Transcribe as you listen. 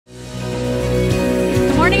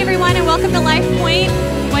welcome to Life Point.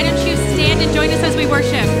 Why don't you stand and join us as we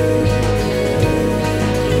worship?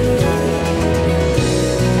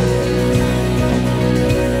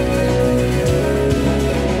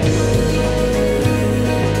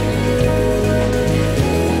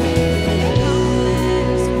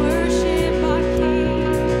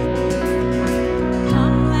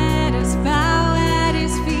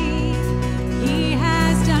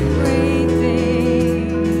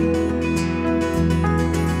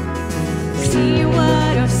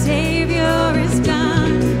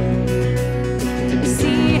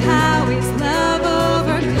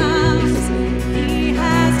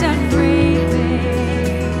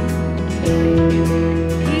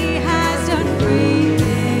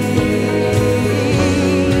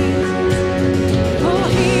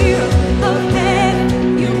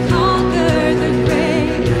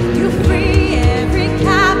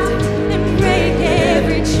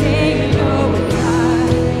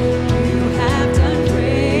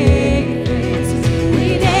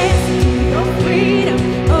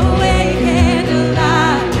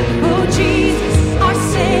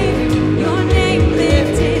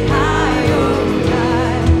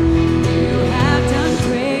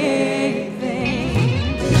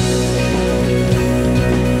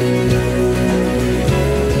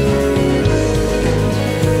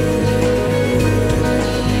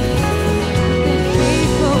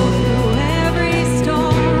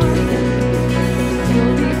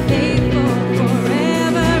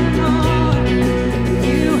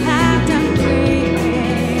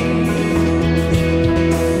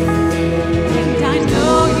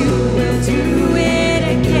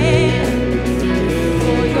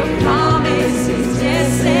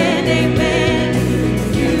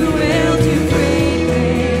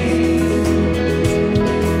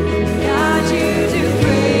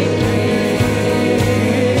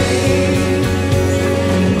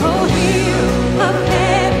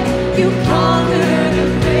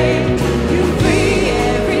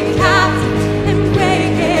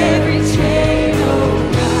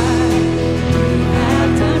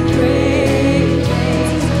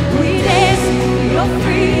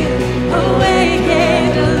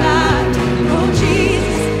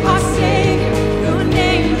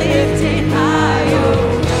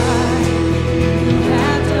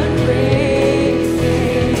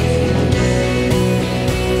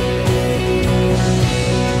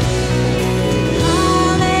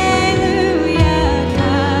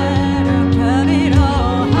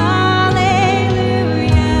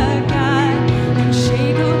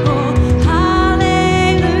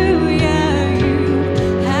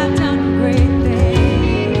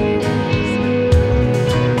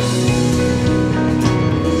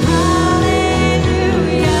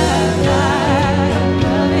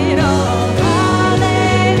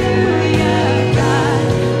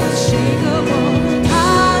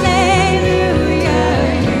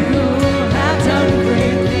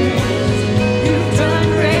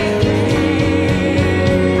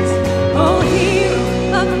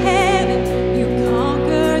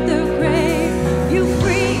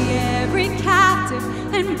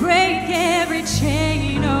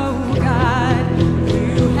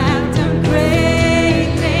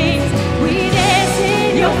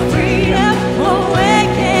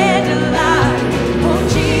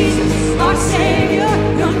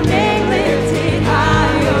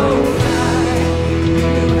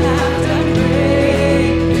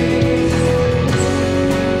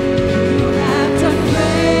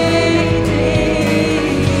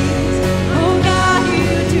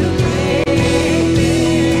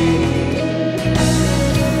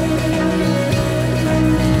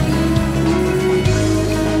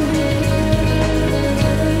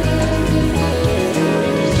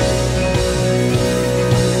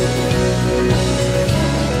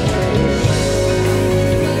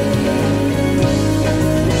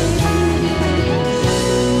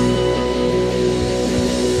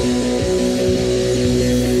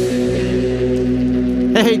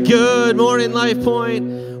 Hey, good morning, Life Point.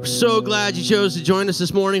 We're so glad you chose to join us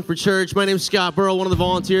this morning for church. My name is Scott Burrow, one of the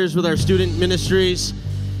volunteers with our student ministries.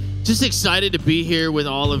 Just excited to be here with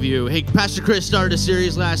all of you. Hey, Pastor Chris started a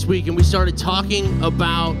series last week, and we started talking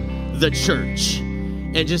about the church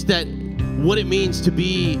and just that what it means to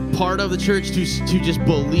be part of the church, to just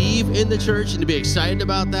believe in the church and to be excited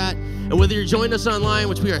about that. And whether you're joining us online,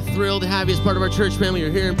 which we are thrilled to have you as part of our church family,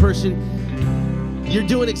 or here in person, you're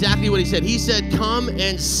doing exactly what he said. He said, come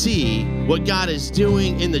and see what God is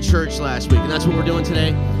doing in the church last week. And that's what we're doing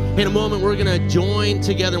today. In a moment, we're going to join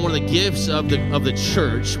together one of the gifts of the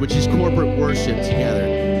church, which is corporate worship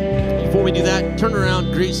together. Before we do that, turn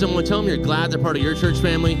around, greet someone, tell them you're glad they're part of your church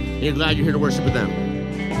family, and you're glad you're here to worship with them.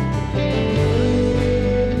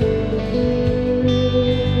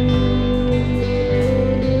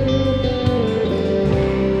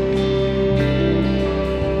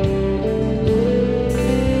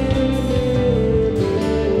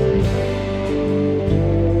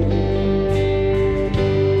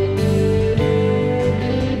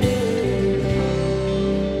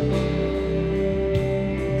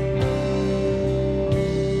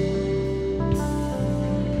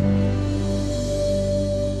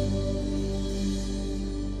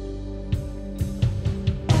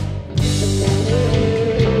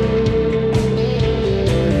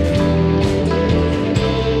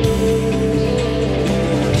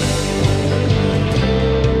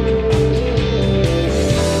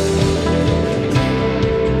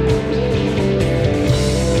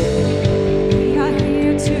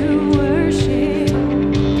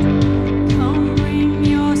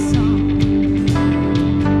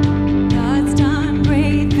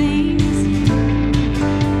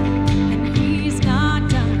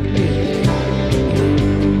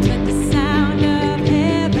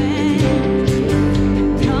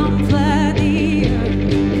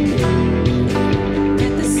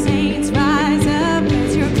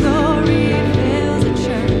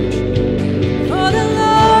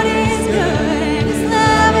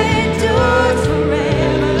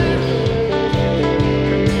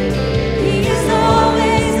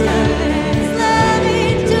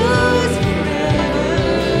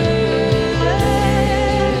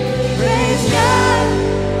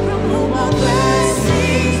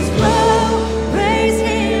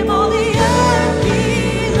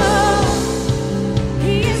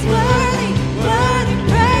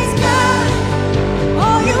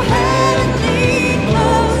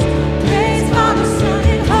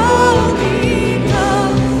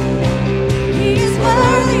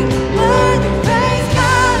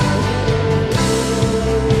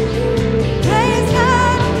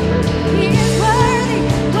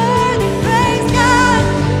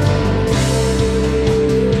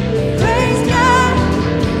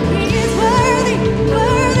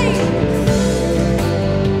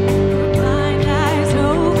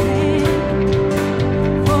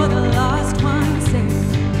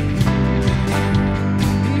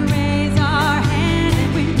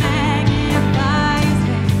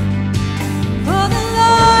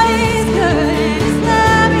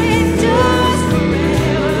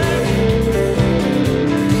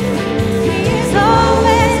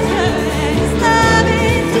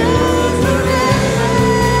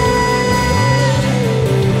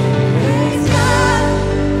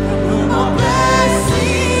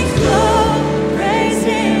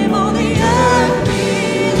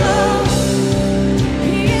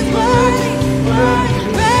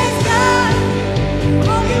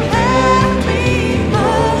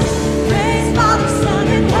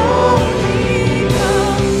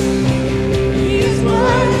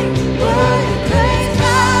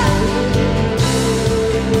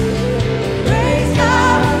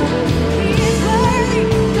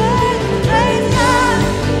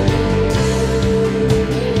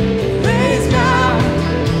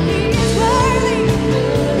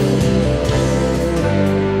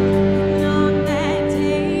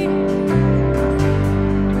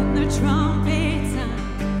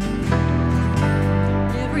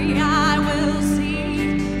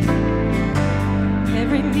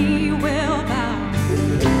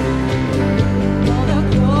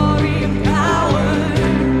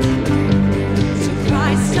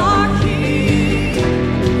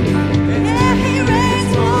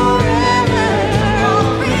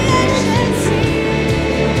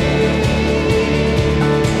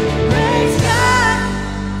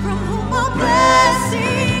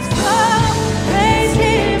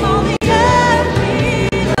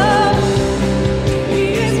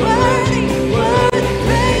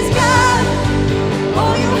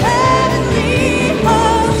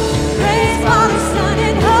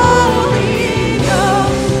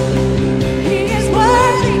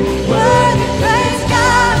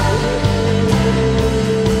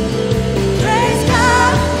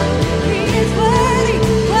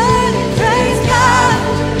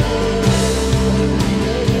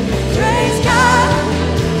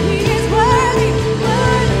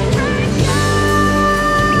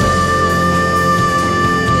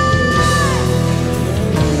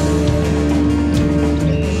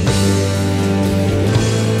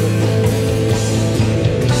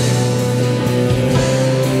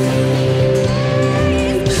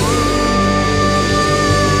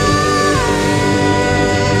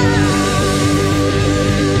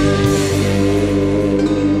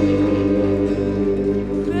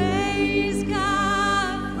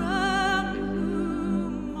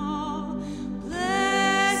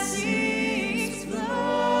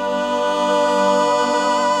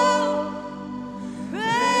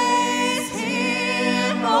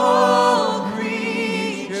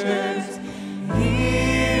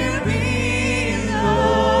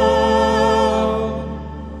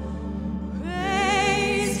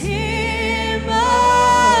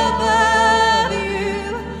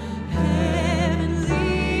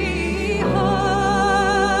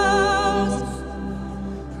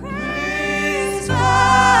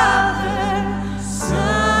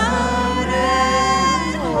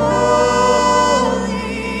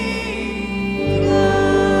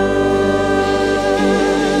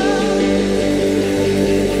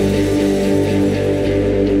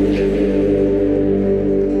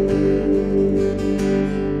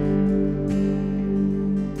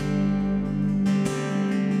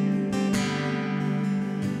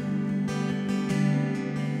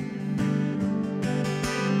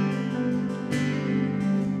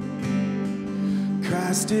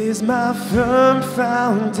 Christ is my firm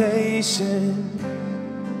foundation,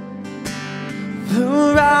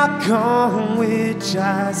 the rock on which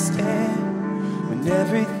I stand when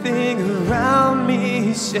everything around me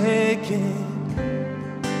is shaking.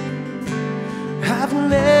 I've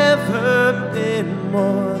never been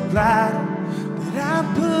more glad that I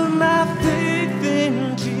put my faith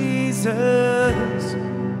in Jesus,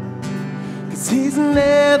 'cause he's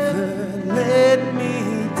never let me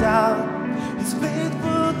down. He's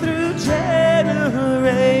faithful through generations.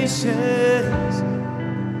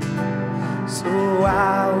 So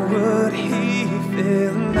why would he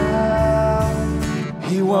fail now?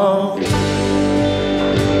 He won't.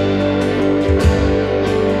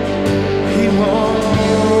 He won't.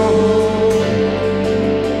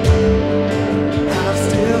 I've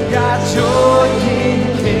still got joy in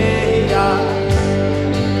chaos.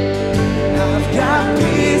 I've got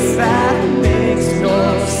peace that makes no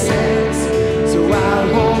sense. So I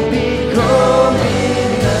won't be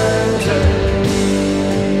going under.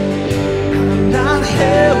 I'm not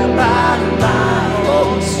held by my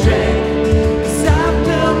own strength, 'cause I've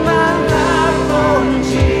built my life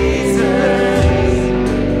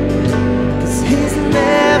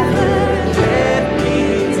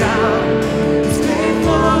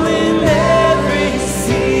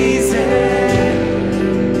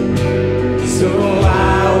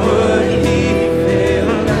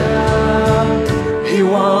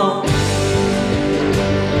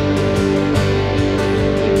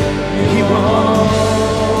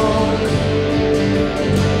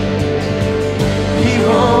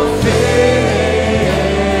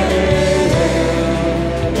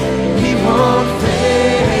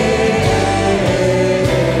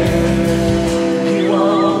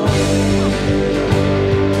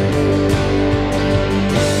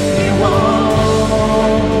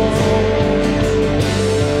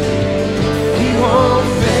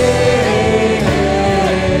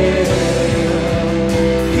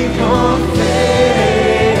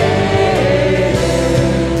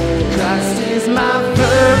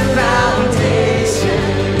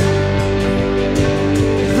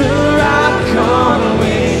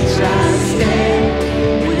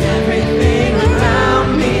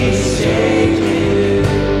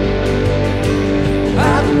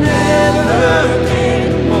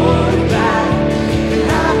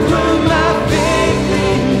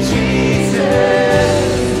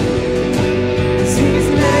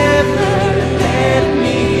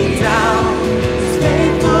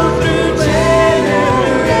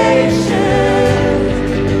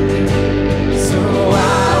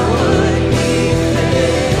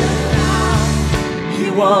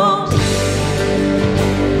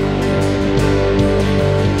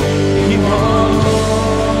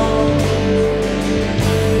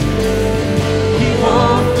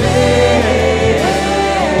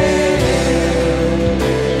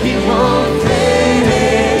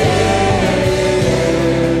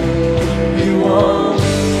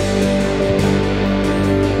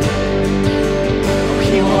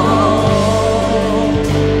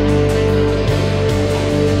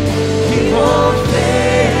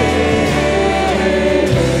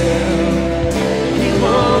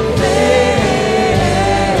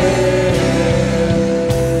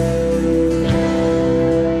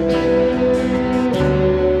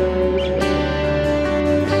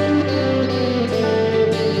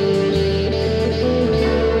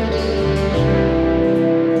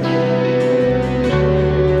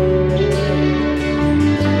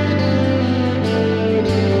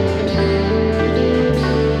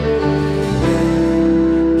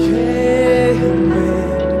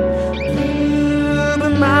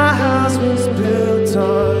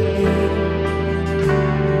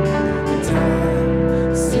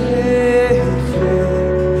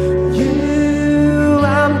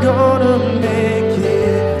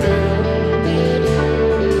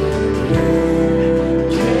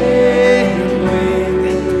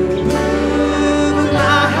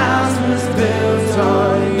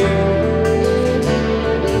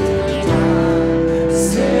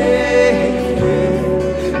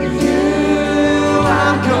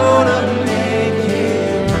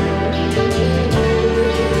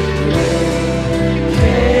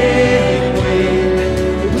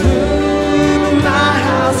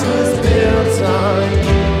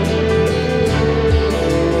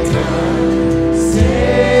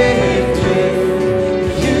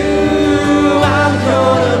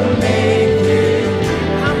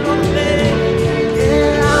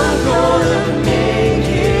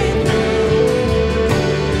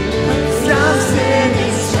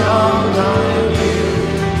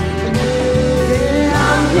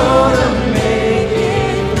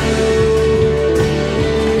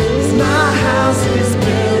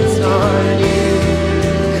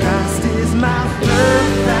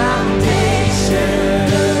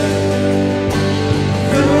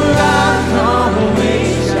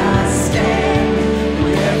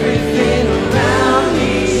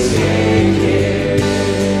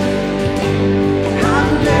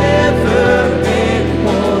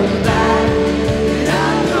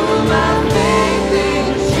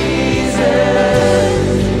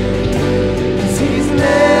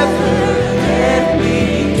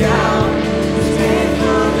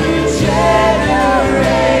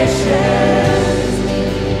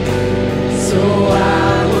So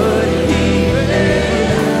why would he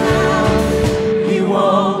fail? He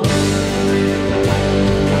won't.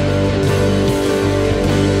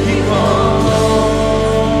 He won't.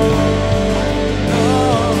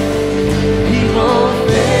 He won't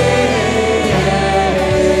fail.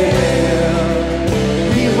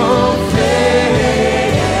 He won't fail.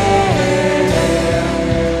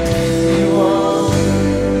 He won't.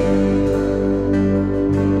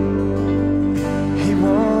 He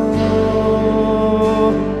won't.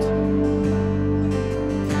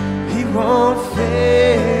 He won't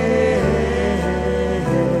fail.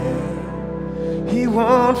 He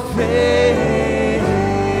won't fail.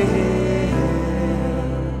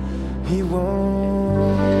 He won't.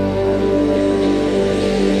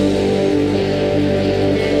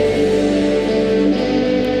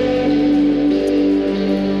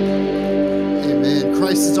 Amen.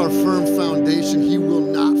 Christ is our firm foundation. He will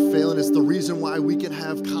not fail, and it's the reason why we can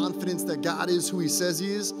have confidence that God is who he says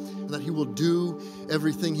he is and that he will do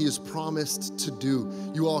everything he has promised to do.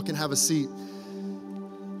 You all can have a seat.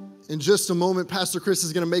 In just a moment, Pastor Chris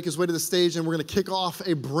is going to make his way to the stage, and we're going to kick off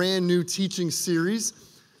a brand new teaching series.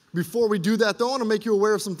 Before we do that, though, I want to make you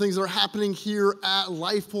aware of some things that are happening here at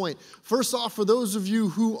LifePoint. First off, for those of you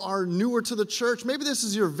who are newer to the church, maybe this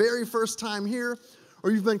is your very first time here, or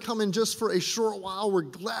you've been coming just for a short while, we're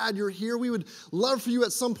glad you're here. We would love for you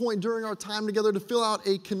at some point during our time together to fill out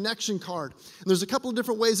a connection card. And there's a couple of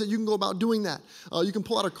different ways that you can go about doing that. You can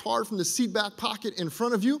pull out a card from the seat back pocket in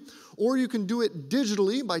front of you, or you can do it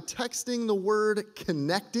digitally by texting the word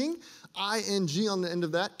connecting, ING on the end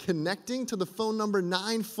of that, connecting to the phone number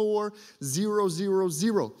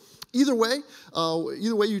 94000. Either way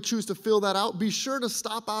you choose to fill that out, be sure to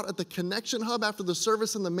stop out at the Connection Hub after the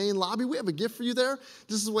service in the main lobby. We have a gift for you there.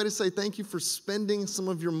 This is a way to say thank you for spending some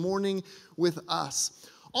of your morning with us.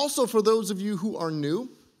 Also, for those of you who are new,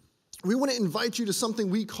 we want to invite you to something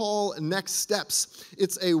we call Next Steps.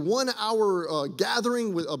 It's a 1-hour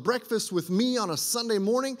gathering with a breakfast with me on a Sunday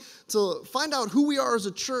morning to find out who we are as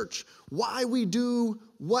a church, why we do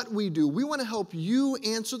what we do. We want to help you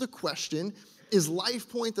answer the question, is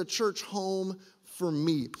LifePoint the church home for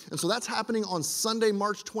me? And so that's happening on Sunday,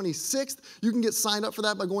 March 26th. You can get signed up for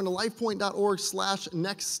that by going to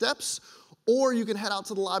lifepoint.org/nextsteps, or you can head out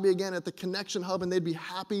to the lobby again at the Connection Hub, and they'd be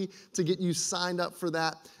happy to get you signed up for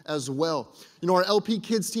that as well. You know, our LP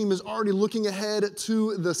Kids team is already looking ahead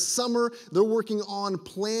to the summer. They're working on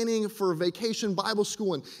planning for Vacation Bible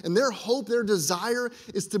School, and their hope, their desire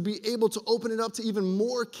is to be able to open it up to even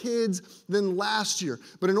more kids than last year.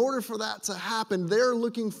 But in order for that to happen, they're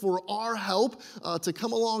looking for our help to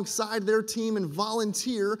come alongside their team and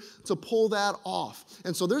volunteer to pull that off.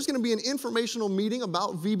 And so there's going to be an informational meeting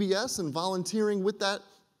about VBS and volunteering with that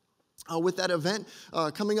event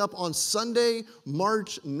coming up on Sunday,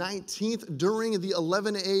 March 19th during the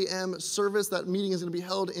 11 a.m. service. That meeting is going to be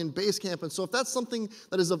held in Base Camp. And so if that's something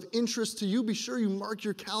that is of interest to you, be sure you mark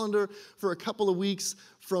your calendar for a couple of weeks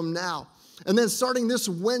from now. And then starting this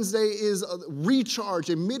Wednesday is a Recharge,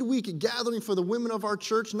 a midweek gathering for the women of our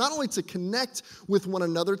church, not only to connect with one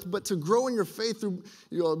another, but to grow in your faith through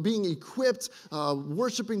being equipped,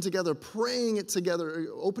 worshiping together, praying it together,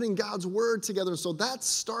 opening God's Word together. So that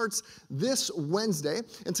starts this Wednesday.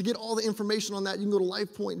 And to get all the information on that, you can go to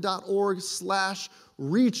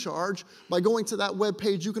lifepoint.org/recharge. By going to that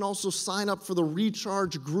webpage, you can also sign up for the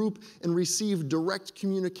Recharge group and receive direct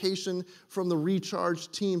communication from the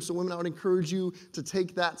Recharge team. So women, I would encourage you to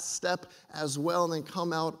take that step as well and then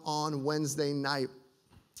come out on Wednesday night.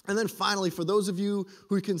 And then finally, for those of you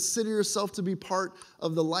who consider yourself to be part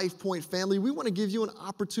of the LifePoint family, we want to give you an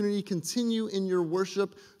opportunity to continue in your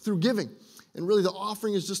worship through giving. And really, the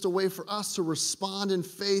offering is just a way for us to respond in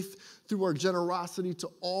faith through our generosity to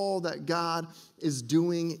all that God is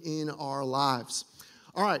doing in our lives.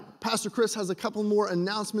 All right, Pastor Chris has a couple more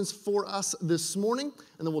announcements for us this morning,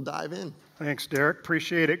 and then we'll dive in. Thanks, Derek.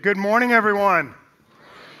 Appreciate it. Good morning, everyone.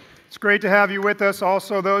 It's great to have you with us.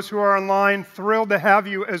 Also, those who are online, thrilled to have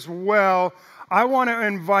you as well. I want to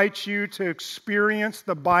invite you to experience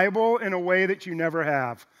the Bible in a way that you never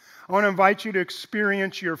have. I want to invite you to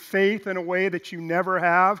experience your faith in a way that you never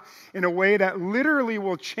have, in a way that literally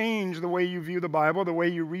will change the way you view the Bible, the way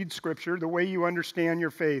you read Scripture, the way you understand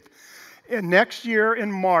your faith. And next year in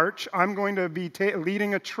March, I'm going to be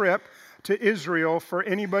leading a trip to Israel for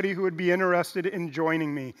anybody who would be interested in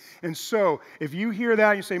joining me. And so, if you hear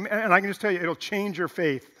that, you say, and I can just tell you, it'll change your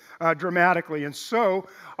faith. dramatically. And so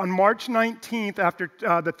on March 19th, after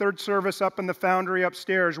the third service up in the foundry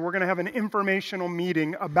upstairs, we're going to have an informational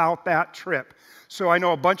meeting about that trip. So I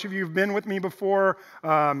know a bunch of you have been with me before.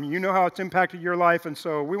 You know how it's impacted your life, and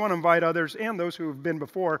so we want to invite others and those who have been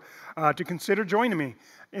before to consider joining me.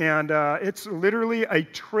 And it's literally a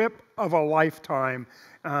trip of a lifetime.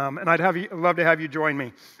 And I'd love to have you join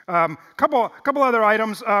me. Couple other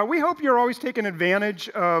items. We hope you're always taking advantage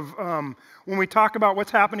of when we talk about what's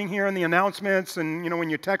happening here in the announcements, and when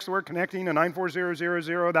you text the word connecting to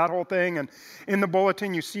 94000, that whole thing, and in the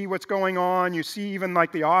bulletin you see what's going on. You see even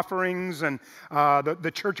like the offerings and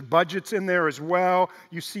the church budgets in there as well.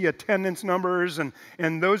 You see attendance numbers, and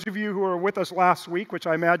those of you who were with us last week, which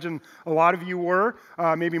I imagine a lot of you were,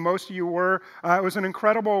 maybe most of you were, it was an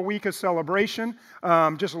incredible week of celebration.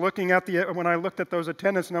 Just looking at when I looked at those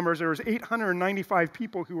attendance numbers, there was 895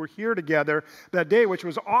 people who were here together that day, which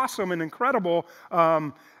was awesome and incredible.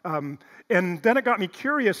 And then it got me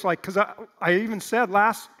curious, because I even said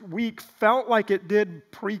last week felt like it did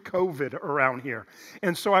pre-COVID around here.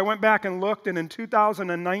 And so I went back and looked, and in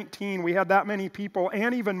 2019 we had that many people,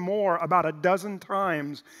 and even more, about a dozen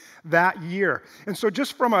times that year. And so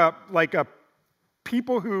just from a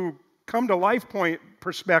people who come to LifePoint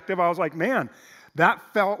perspective, I was like, man, that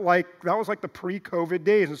was like the pre-COVID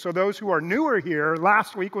days. And so those who are newer here,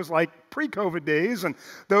 last week was like pre-COVID days, and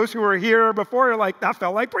those who were here before are like, that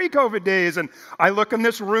felt like pre-COVID days. And I look in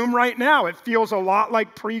this room right now, it feels a lot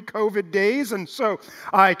like pre-COVID days. And so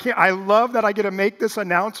I love that I get to make this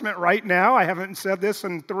announcement right now. I haven't said this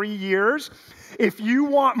in 3 years. If you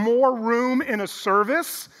want more room in a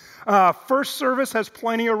service, first service has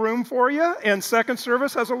plenty of room for you, and second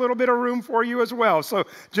service has a little bit of room for you as well. So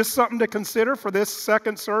just something to consider for this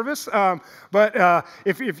second service. But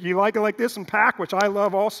if you like it like this and pack, which I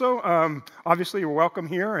love also, obviously you're welcome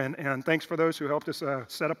here, and thanks for those who helped us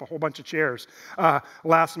set up a whole bunch of chairs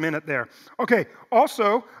last minute there. Okay,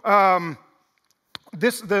 also,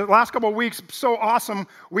 the last couple of weeks, so awesome.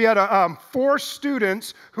 We had 4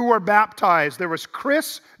 students who were baptized. There was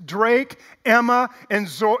Chris, Drake, Emma, and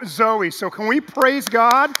Zoe. So can we praise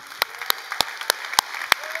God?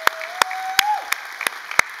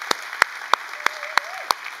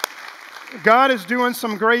 God is doing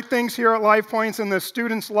some great things here at LifePoints in the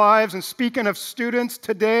students' lives. And speaking of students,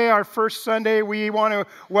 today, our first Sunday, we want to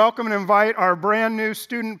welcome and invite our brand new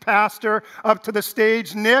student pastor up to the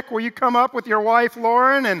stage. Nick, will you come up with your wife,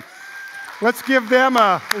 Lauren? And let's give them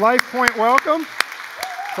a LifePoint welcome.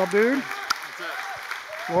 What's up, dude?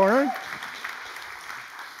 Lauren?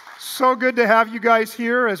 So good to have you guys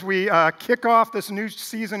here as we kick off this new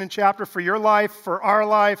season and chapter for your life, for our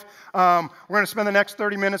life. We're going to spend the next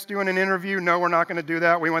 30 minutes doing an interview. No, we're not going to do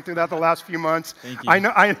that. We went through that the last few months. Thank you.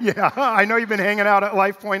 I know you've been hanging out at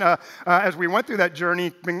LifePoint as we went through that journey,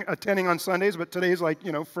 been attending on Sundays, but today's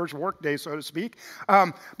first work day, so to speak.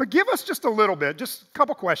 But give us just a little bit, just a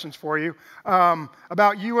couple questions for you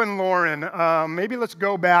about you and Lauren. Maybe let's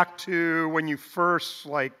go back to when you first,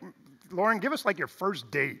 Lauren, give us your first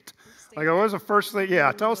date. What was the first thing?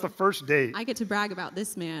 Yeah, tell us the first date. I get to brag about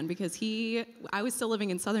this man because I was still living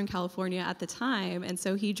in Southern California at the time, and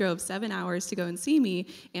so he drove 7 hours to go and see me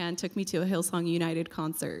and took me to a Hillsong United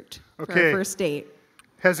concert for our first date.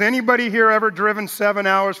 Has anybody here ever driven 7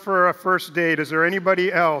 hours for a first date? Is there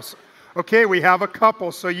anybody else? Okay, we have a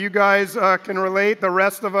couple, so you guys can relate. The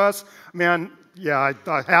rest of us, man, yeah,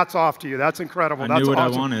 hats off to you. That's incredible. I knew what I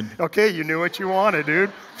wanted. Okay, you knew what you wanted,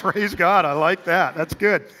 dude. Praise God. I like that. That's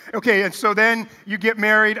good. Okay, and so then you get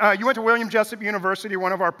married. You went to William Jessup University,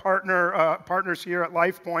 one of our partners here at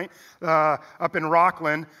LifePoint up in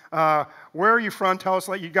Rockland. Where are you from? Tell us,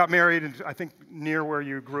 you got married, I think, near where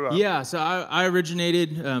you grew up. Yeah, so I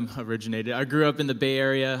originated. I grew up in the Bay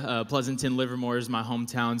Area. Pleasanton, Livermore is my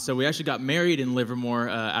hometown. So we actually got married in Livermore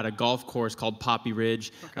at a golf course called Poppy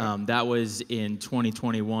Ridge. Okay. That was in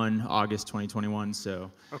 2021, August 2021. So.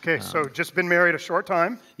 Okay, so just been married a short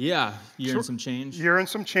time. Yeah, year and some change. Year and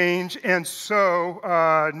some change. And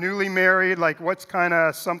so, newly married, what's kind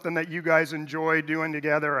of something that you guys enjoy doing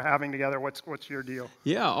together or having together? What's your deal?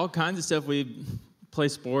 Yeah, all kinds of stuff. We play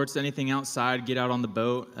sports, anything outside, get out on the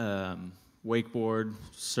boat, wakeboard,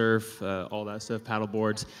 surf, all that stuff, paddle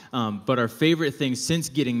boards. But our favorite thing since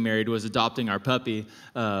getting married was adopting our puppy,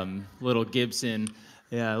 little Gibson.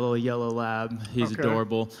 Yeah, a little yellow lab. He's Okay.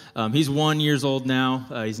 adorable. He's 1 year old now.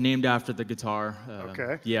 He's named after the guitar.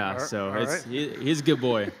 Okay. Yeah, All right. so All right. he's a good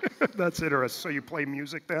boy. That's interesting. So you play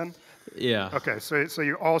music then? Yeah. Okay, so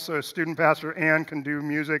you're also a student pastor and can do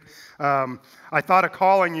music. I thought of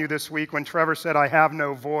calling you this week when Trevor said I have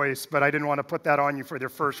no voice, but I didn't want to put that on you for their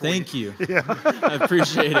first week. Thank you. Yeah. I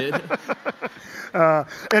appreciate it.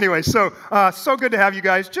 Anyway, so good to have you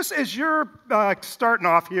guys. Just as you're starting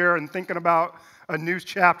off here and thinking about a new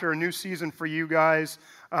chapter, a new season for you guys,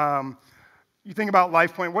 you think about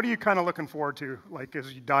LifePoint. What are you kind of looking forward to, like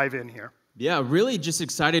as you dive in here? Yeah, really just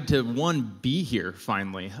excited to, be here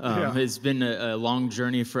finally. It's been a long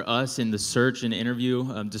journey for us in the search and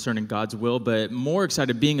interview, discerning God's will, but more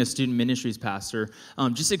excited being a student ministries pastor,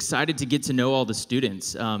 just excited to get to know all the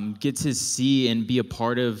students, get to see and be a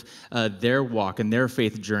part of their walk and their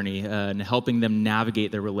faith journey and helping them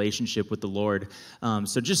navigate their relationship with the Lord.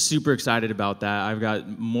 So just super excited about that. I've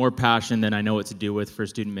got more passion than I know what to do with for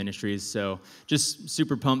student ministries, so just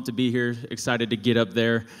super pumped to be here, excited to get up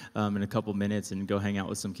there in a couple minutes and go hang out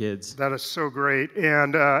with some kids. That is so great.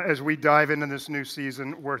 And as we dive into this new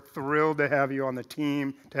season, we're thrilled to have you on the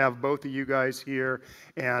team, to have both of you guys here.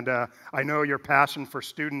 And I know your passion for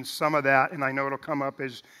students, some of that, and I know it'll come up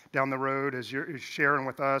as down the road as you're sharing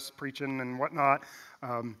with us, preaching and whatnot.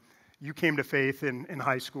 You came to faith in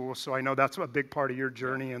high school, so I know that's a big part of your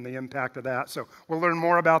journey and the impact of that. So we'll learn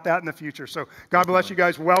more about that in the future. So God bless you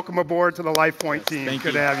guys. Welcome aboard to the LifePoint team. Thank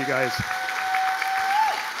Good you. to have you guys.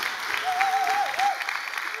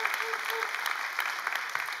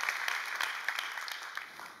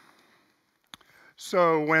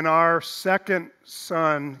 So when our second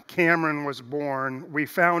son, Cameron, was born, we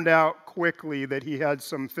found out quickly that he had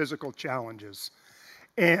some physical challenges.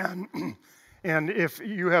 And if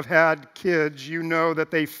you have had kids, you know that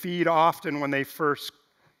they feed often when they first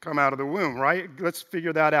come out of the womb, right? Let's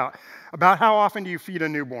figure that out. About how often do you feed a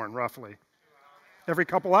newborn, roughly? Every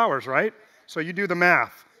couple hours, right? So you do the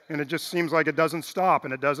math, and it just seems like it doesn't stop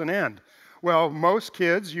and it doesn't end. Well, most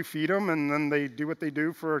kids, you feed them, and then they do what they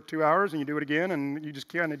do for 2 hours, and you do it again, and you just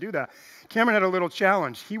kind of do that. Cameron had a little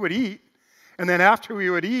challenge. He would eat, and then after he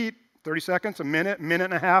would eat, 30 seconds, a minute, minute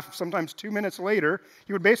and a half, sometimes 2 minutes later,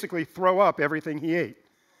 he would basically throw up everything he ate.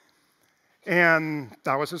 And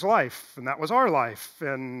that was his life, and that was our life.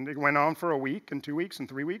 And it went on for a week, and 2 weeks, and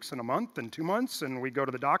 3 weeks, and a month, and 2 months, and we'd go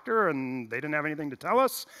to the doctor, and they didn't have anything to tell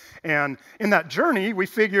us. And in that journey, we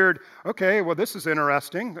figured, okay, well, this is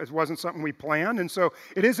interesting. It wasn't something we planned. And so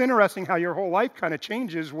it is interesting how your whole life kind of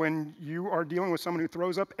changes when you are dealing with someone who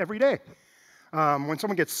throws up every day. When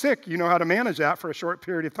someone gets sick, you know how to manage that for a short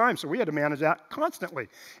period of time. So we had to manage that constantly.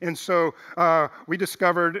 And so we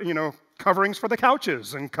discovered, coverings for the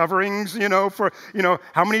couches and coverings, for,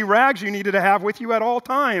 how many rags you needed to have with you at all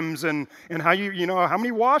times and how how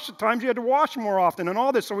many times you had to wash more often and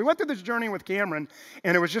all this. So we went through this journey with Cameron,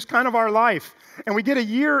 and it was just kind of our life. And we get a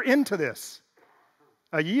year into this,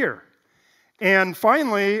 a year. And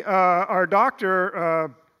finally, our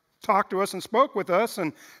doctor talked to us and spoke with us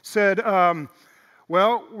and said,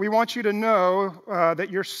 well, we want you to know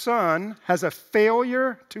that your son has a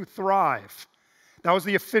failure to thrive. That was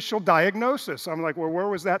the official diagnosis. I'm like, well, where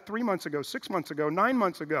was that 3 months ago, 6 months ago, 9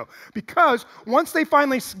 months ago? Because once they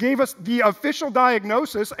finally gave us the official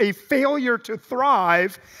diagnosis, a failure to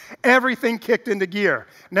thrive, everything kicked into gear.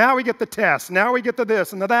 Now we get the tests. Now we get the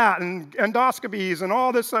this and the that and endoscopies and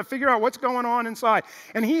all this, figure out what's going on inside.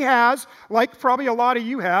 And he has, like probably a lot of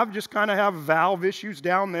you have, just kind of have valve issues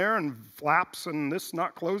down there and flaps and this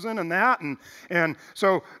not closing and that. And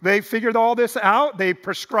so they figured all this out. They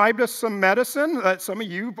prescribed us some medicine that some of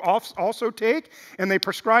you also take, and they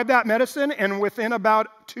prescribed that medicine, and within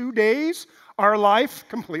about 2 days, our life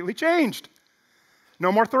completely changed.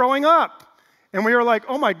 No more throwing up. And we were like,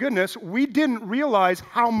 oh my goodness, we didn't realize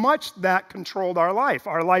how much that controlled our life.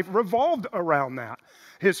 Our life revolved around that,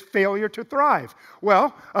 his failure to thrive.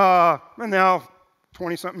 Well, and now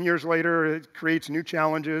 20-something years later, it creates new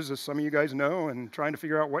challenges, as some of you guys know, and trying to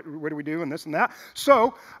figure out what do we do and this and that.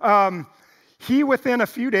 So he, within a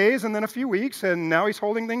few days and then a few weeks, and now he's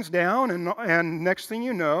holding things down, and next thing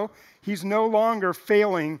you know, he's no longer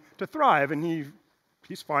failing to thrive, and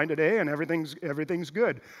he's fine today, and everything's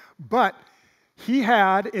good. But he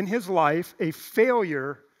had in his life a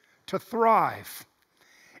failure to thrive.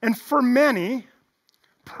 And for many,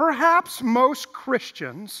 perhaps most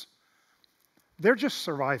Christians, they're just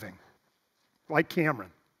surviving, like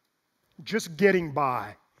Cameron, just getting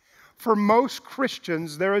by. For most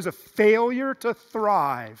Christians, there is a failure to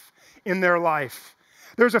thrive in their life.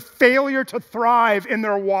 There's a failure to thrive in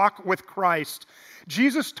their walk with Christ.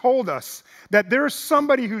 Jesus told us that there's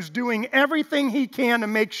somebody who's doing everything he can to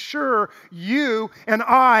make sure you and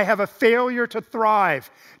I have a failure to thrive.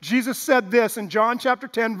 Jesus said this in John chapter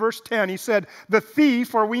 10, verse 10. He said, the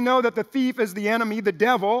thief, or we know that the thief is the enemy, the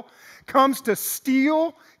devil, comes to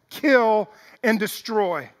steal, kill, and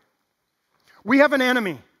destroy. We have an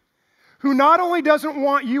enemy who not only doesn't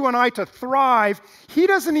want you and I to thrive, he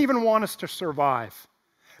doesn't even want us to survive.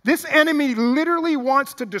 This enemy literally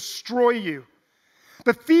wants to destroy you.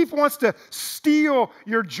 The thief wants to steal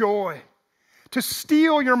your joy, to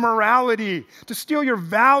steal your morality, to steal your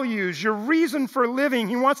values, your reason for living.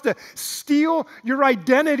 He wants to steal your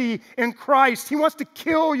identity in Christ. He wants to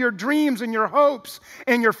kill your dreams and your hopes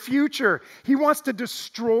and your future. He wants to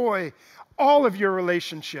destroy all of your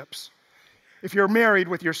relationships. If you're married,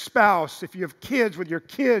 with your spouse, if you have kids, with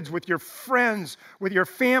your friends, with your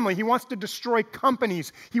family, he wants to destroy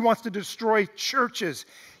companies. He wants to destroy churches.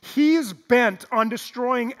 He's bent on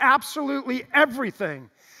destroying absolutely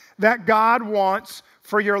everything that God wants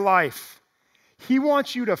for your life. He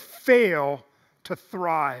wants you to fail to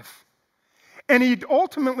thrive. And he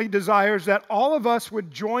ultimately desires that all of us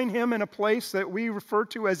would join him in a place that we refer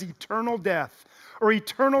to as eternal death or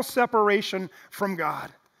eternal separation from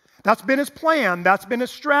God. That's been his plan. That's been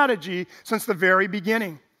his strategy since the very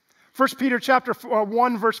beginning. 1 Peter chapter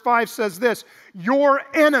 1, verse 5 says this, your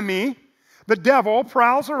enemy, the devil,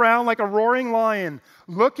 prowls around like a roaring lion,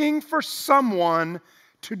 looking for someone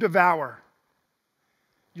to devour.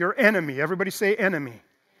 Your enemy. Everybody say enemy.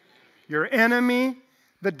 Your enemy,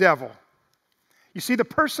 the devil. You see, the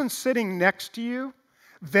person sitting next to you,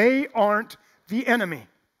 they aren't the enemy.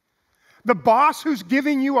 The boss who's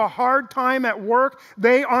giving you a hard time at work,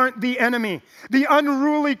 they aren't the enemy. The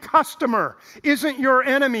unruly customer isn't your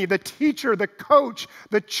enemy. The teacher, the coach,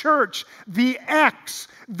 the church, the ex,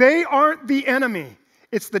 they aren't the enemy.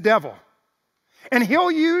 It's the devil. And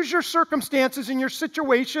he'll use your circumstances and your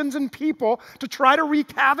situations and people to try to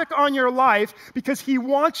wreak havoc on your life because he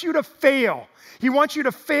wants you to fail. He wants you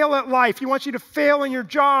to fail at life. He wants you to fail in your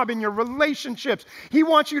job, in your relationships. He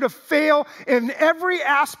wants you to fail in every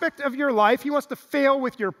aspect of your life. He wants to fail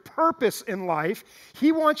with your purpose in life.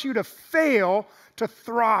 He wants you to fail to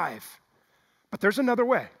thrive. But there's another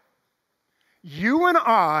way. You and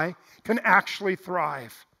I can actually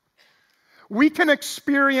thrive. We can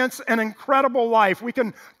experience an incredible life. We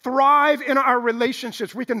can thrive in our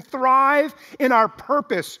relationships. We can thrive in our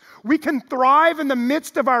purpose. We can thrive in the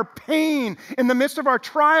midst of our pain, in the midst of our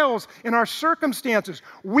trials, in our circumstances.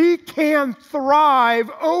 We can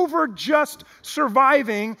thrive over just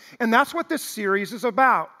surviving, and that's what this series is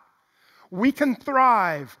about. We can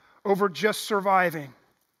thrive over just surviving.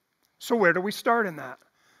 So where do we start in that?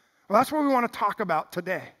 Well, that's what we want to talk about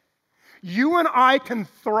today. You and I can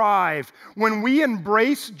thrive when we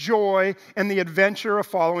embrace joy and the adventure of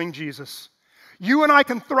following Jesus. You and I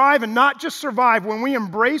can thrive and not just survive when we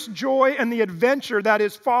embrace joy and the adventure that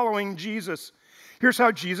is following Jesus. Here's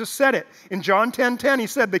how Jesus said it. In John 10:10, he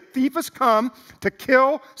said, the thief has come to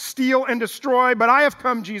kill, steal, and destroy, but I have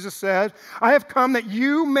come, Jesus said, I have come that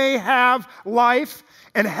you may have life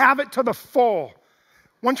and have it to the full.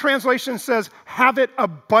 One translation says, have it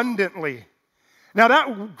abundantly. Now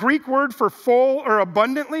that Greek word for full or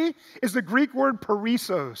abundantly is the Greek word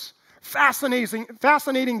perissos.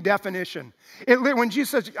 Fascinating definition. When Jesus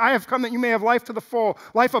says, I have come that you may have life to the full,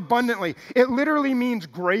 life abundantly, it literally means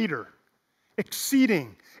greater,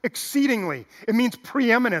 exceeding, exceedingly. It means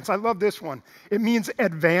preeminence. I love this one. It means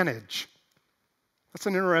advantage. That's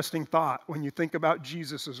an interesting thought when you think about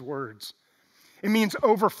Jesus' words. It means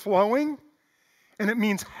overflowing, and it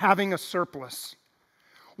means having a surplus.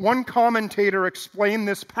 One commentator explained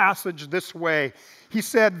this passage this way. He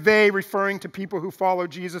said, they, referring to people who follow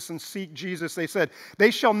Jesus and seek Jesus, they said, they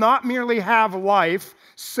shall not merely have life,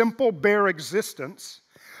 simple, bare existence,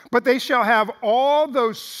 but they shall have all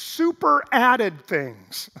those super added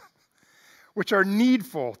things which are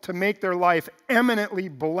needful to make their life eminently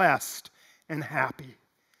blessed and happy.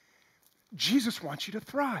 Jesus wants you to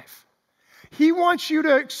thrive. He wants you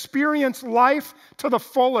to experience life to the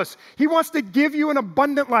fullest. He wants to give you an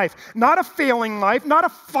abundant life, not a failing life, not a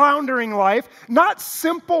floundering life, not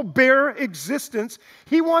simple, bare existence.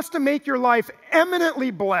 He wants to make your life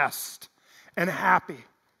eminently blessed and happy.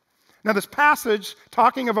 Now, this passage,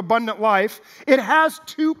 talking of abundant life, it has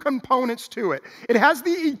two components to it. It has the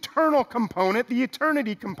eternal component, the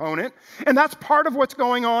eternity component, and that's part of what's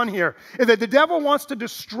going on here. That the devil wants to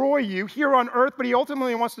destroy you here on earth, but he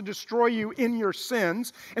ultimately wants to destroy you in your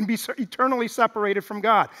sins and be eternally separated from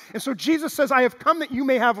God. And so Jesus says, I have come that you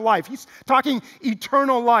may have life. He's talking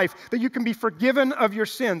eternal life, that you can be forgiven of your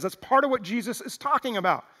sins. That's part of what Jesus is talking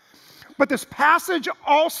about. But this passage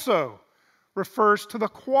also refers to the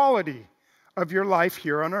quality of your life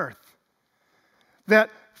here on earth.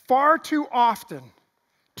 That far too often,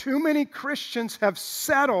 too many Christians have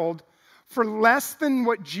settled for less than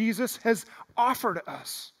what Jesus has offered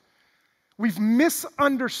us. We've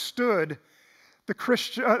misunderstood the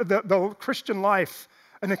Christian life,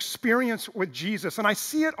 an experience with Jesus, and I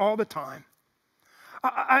see it all the time.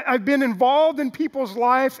 I've been involved in people's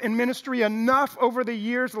life and ministry enough over the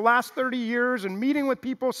years, the last 30 years, and meeting with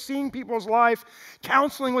people, seeing people's life,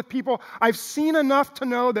 counseling with people. I've seen enough to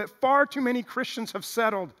know that far too many Christians have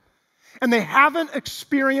settled, and they haven't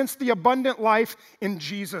experienced the abundant life in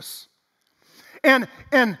Jesus. And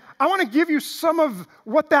I want to give you some of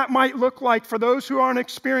what that might look like for those who aren't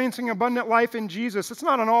experiencing abundant life in Jesus. It's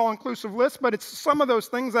not an all-inclusive list, but it's some of those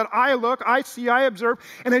things that I see, I observe.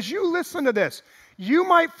 And as you listen to this, you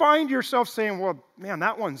might find yourself saying, well, man,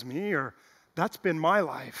 that one's me, or that's been my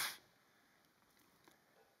life.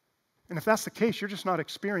 And if that's the case, you're just not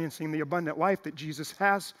experiencing the abundant life that Jesus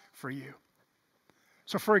has for you.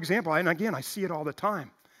 So for example, and again, I see it all the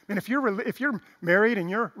time. And if you're married and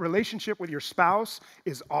your relationship with your spouse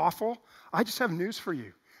is awful, I just have news for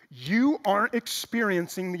you. You aren't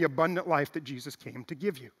experiencing the abundant life that Jesus came to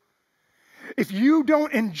give you. If you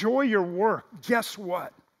don't enjoy your work, guess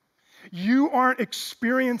what? You aren't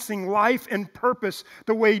experiencing life and purpose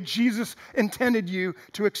the way Jesus intended you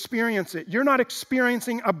to experience it. You're not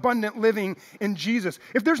experiencing abundant living in Jesus.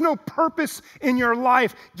 If there's no purpose in your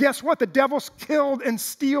life, guess what? The devil's killed and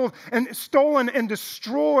stolen and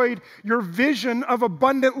destroyed your vision of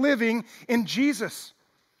abundant living in Jesus.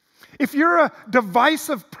 If you're a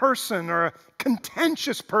divisive person or a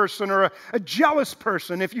contentious person or a jealous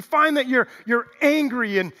person, if you find that you're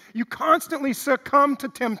angry and you constantly succumb to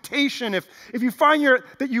temptation, if you find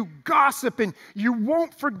that you gossip and you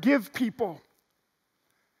won't forgive people,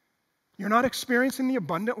 you're not experiencing the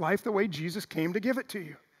abundant life the way Jesus came to give it to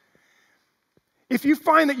you. If you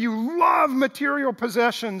find that you love material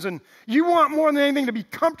possessions and you want more than anything to be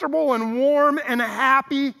comfortable and warm and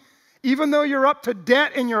happy, even though you're up to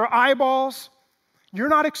debt in your eyeballs, you're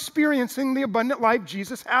not experiencing the abundant life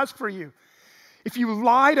Jesus has for you. If you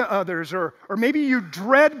lie to others, or maybe you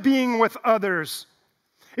dread being with others,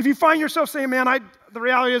 if you find yourself saying, man, the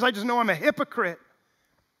reality is I just know I'm a hypocrite.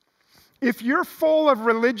 If you're full of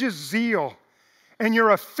religious zeal and you're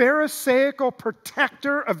a Pharisaical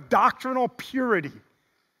protector of doctrinal purity,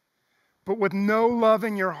 but with no love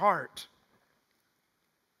in your heart,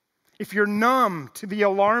 if you're numb to the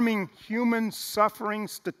alarming human suffering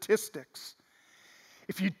statistics,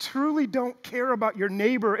 if you truly don't care about your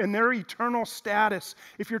neighbor and their eternal status,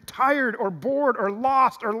 if you're tired or bored or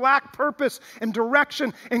lost or lack purpose and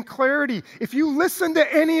direction and clarity, if you listen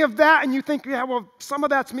to any of that and you think, yeah, well, some of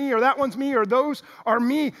that's me or that one's me or those are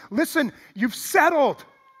me, listen, you've settled.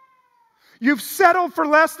 You've settled for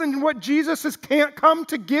less than what Jesus has come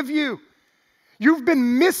to give you. You've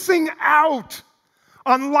been missing out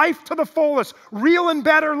on life to the fullest, real and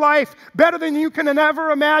better life, better than you can ever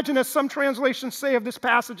imagine, as some translations say of this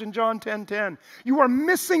passage in John 10:10. You are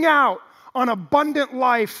missing out on abundant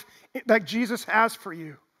life that Jesus has for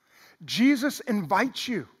you. Jesus invites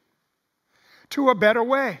you to a better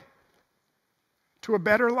way, to a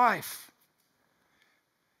better life.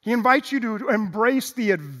 He invites you to embrace the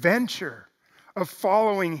adventure of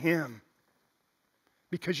following Him.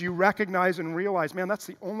 Because you recognize and realize, man, that's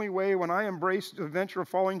the only way when I embrace the adventure of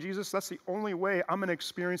following Jesus, that's the only way I'm going to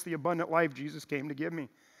experience the abundant life Jesus came to give me.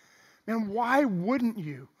 Man, why wouldn't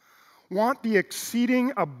you want the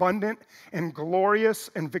exceeding abundant and glorious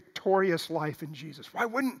and victorious life in Jesus? Why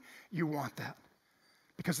wouldn't you want that?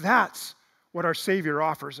 Because that's what our Savior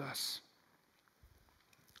offers us.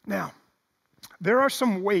 Now, there are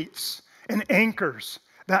some weights and anchors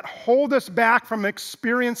that hold us back from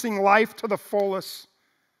experiencing life to the fullest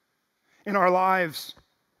in our lives.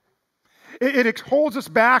 It holds us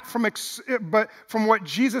back from what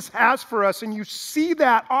Jesus has for us, and you see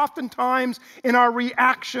that oftentimes in our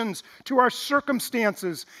reactions to our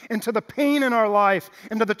circumstances and to the pain in our life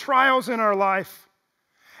and to the trials in our life.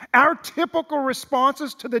 Our typical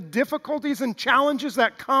responses to the difficulties and challenges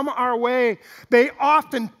that come our way, they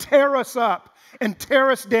often tear us up and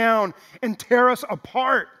tear us down and tear us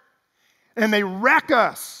apart, and they wreck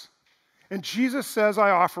us. And Jesus says,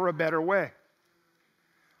 I offer a better way.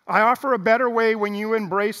 I offer a better way when you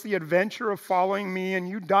embrace the adventure of following me and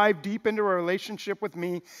you dive deep into a relationship with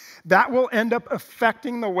me. That will end up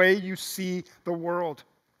affecting the way you see the world.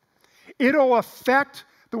 It'll affect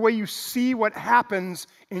the way you see what happens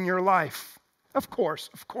in your life. Of course,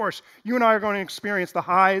 you and I are going to experience the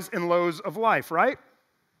highs and lows of life, right?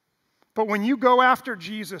 But when you go after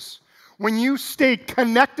Jesus, when you stay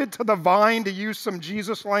connected to the vine, to use some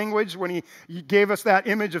Jesus language, when he gave us that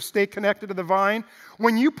image of stay connected to the vine,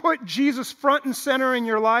 when you put Jesus front and center in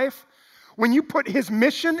your life, when you put his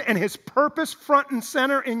mission and his purpose front and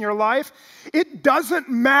center in your life, it doesn't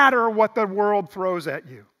matter what the world throws at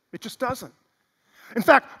you. It just doesn't. In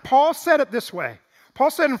fact, Paul said it this way.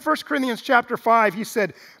 Paul said in 1 Corinthians chapter 5, he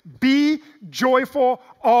said, be joyful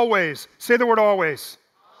always. Say the word always.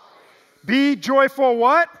 Be joyful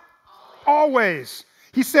what? Always.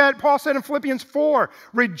 Paul said in Philippians 4,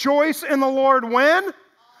 rejoice in the Lord when?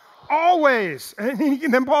 Always.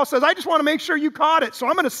 And then Paul says, I just want to make sure you caught it, so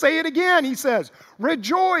I'm going to say it again. He says,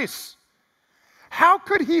 rejoice. How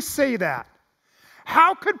could he say that?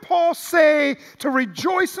 How could Paul say to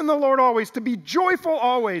rejoice in the Lord always, to be joyful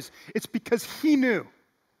always? It's because he knew.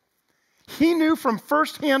 He knew from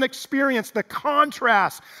firsthand experience the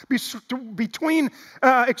contrast between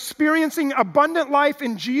experiencing abundant life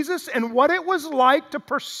in Jesus and what it was like to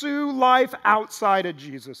pursue life outside of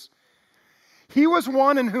Jesus. He was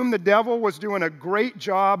one in whom the devil was doing a great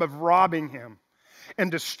job of robbing him and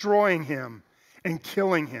destroying him and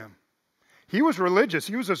killing him. He was religious.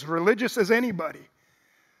 He was as religious as anybody.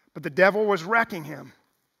 But the devil was wrecking him.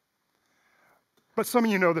 But some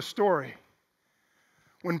of you know the story.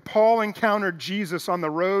 When Paul encountered Jesus on the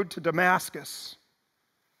road to Damascus,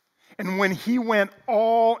 and when he went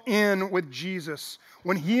all in with Jesus,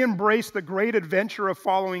 when he embraced the great adventure of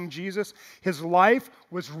following Jesus, his life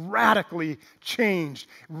was radically changed,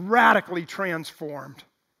 radically transformed.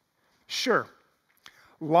 Sure,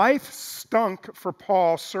 life stunk for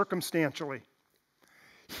Paul circumstantially.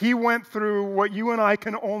 He went through what you and I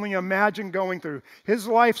can only imagine going through. His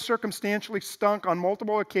life circumstantially stunk on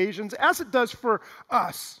multiple occasions, as it does for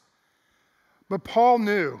us. But Paul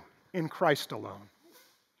knew in Christ alone.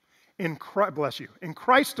 In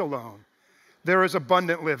Christ alone, there is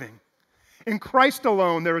abundant living. In Christ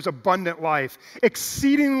alone, there is abundant life,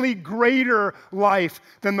 exceedingly greater life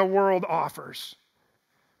than the world offers.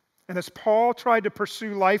 And as Paul tried to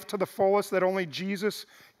pursue life to the fullest that only Jesus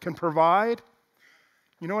can provide,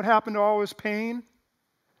 you know what happened to all his pain?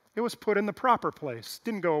 It was put in the proper place. It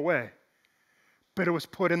didn't go away, but it was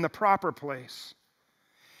put in the proper place.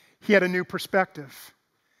 He had a new perspective,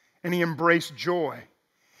 and he embraced joy.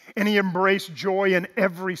 And he embraced joy in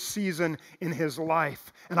every season in his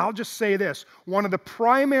life. And I'll just say this, one of the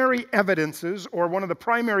primary evidences or one of the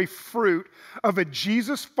primary fruit of a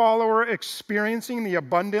Jesus follower experiencing the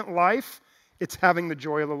abundant life, it's having the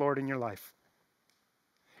joy of the Lord in your life.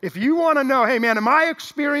 If you want to know, hey man, am I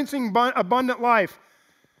experiencing abundant life?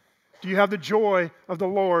 Do you have the joy of the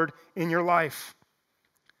Lord in your life?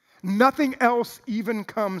 Nothing else even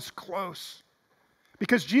comes close.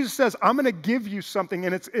 Because Jesus says, I'm going to give you something,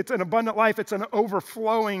 and it's an abundant life. It's an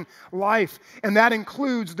overflowing life, and that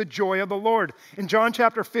includes the joy of the Lord. In John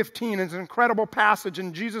chapter 15, it's an incredible passage,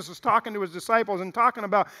 and Jesus is talking to his disciples and talking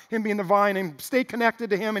about him being the vine and stay connected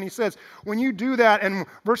to him, and he says, when you do that, and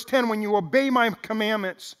verse 10, when you obey my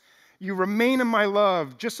commandments, you remain in my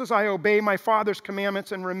love, just as I obey my Father's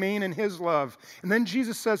commandments and remain in his love. And then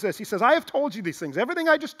Jesus says this. He says, I have told you these things. Everything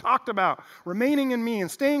I just talked about, remaining in me and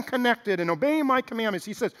staying connected and obeying my commandments.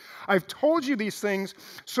 He says, I've told you these things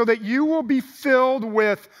so that you will be filled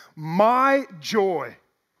with my joy.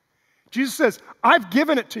 Jesus says, I've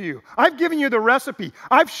given it to you. I've given you the recipe.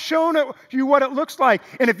 I've shown you what it looks like.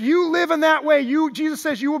 And if you live in that way, Jesus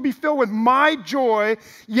says, you will be filled with my joy.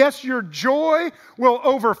 Yes, your joy will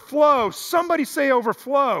overflow. Somebody say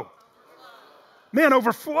overflow. Man,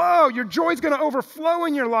 overflow. Your joy is going to overflow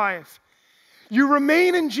in your life. You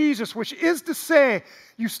remain in Jesus, which is to say,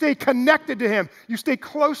 you stay connected to him. You stay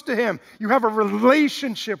close to him. You have a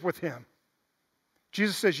relationship with him.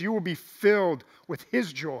 Jesus says you will be filled with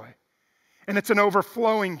his joy. And it's an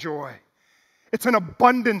overflowing joy. It's an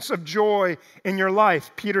abundance of joy in your life.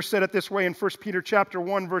 Peter said it this way in 1 Peter chapter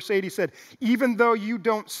 1, verse 8. He said, even though you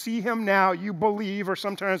don't see him now, you believe, or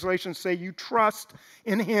some translations say you trust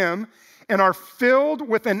in him, and are filled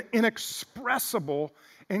with an inexpressible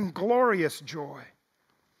and glorious joy.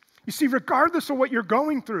 You see, regardless of what you're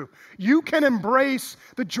going through, you can embrace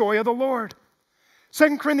the joy of the Lord.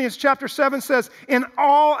 2 Corinthians chapter 7 says, in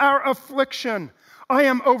all our affliction, I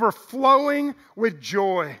am overflowing with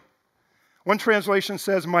joy. One translation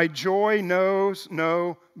says, my joy knows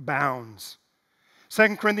no bounds.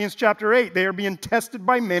 2 Corinthians chapter 8, they are being tested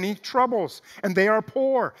by many troubles, and they are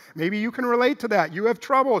poor. Maybe you can relate to that. You have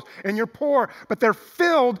troubles, and you're poor, but they're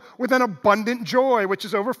filled with an abundant joy, which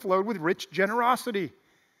is overflowed with rich generosity.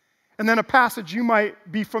 And then a passage you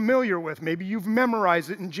might be familiar with. Maybe you've memorized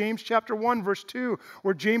it in James chapter 1, verse 2,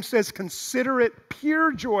 where James says, "Consider it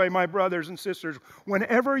pure joy, my brothers and sisters,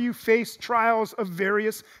 whenever you face trials of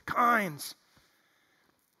various kinds."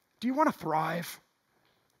 Do you want to thrive?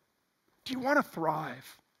 Do you want to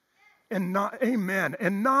thrive? And not, amen,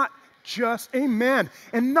 and not just, amen,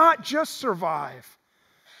 and not just survive.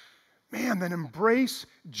 Man, then embrace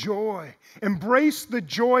joy. Embrace the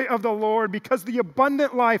joy of the Lord, because the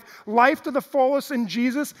abundant life, life to the fullest in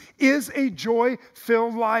Jesus, is a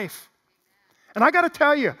joy-filled life. And I got to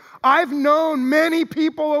tell you, I've known many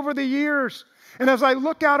people over the years, and as I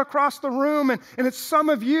look out across the room, and it's some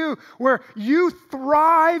of you, where you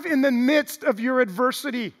thrive in the midst of your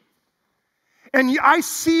adversity. And I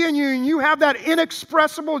see in you, and you have that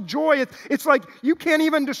inexpressible joy. It's like you can't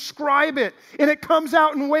even describe it. And it comes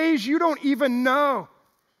out in ways you don't even know.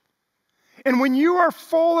 And when you are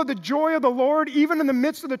full of the joy of the Lord, even in the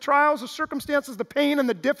midst of the trials, the circumstances, the pain, and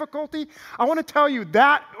the difficulty, I want to tell you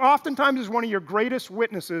that oftentimes is one of your greatest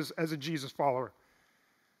witnesses as a Jesus follower.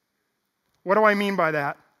 What do I mean by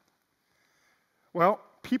that? Well,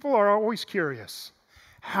 people are always curious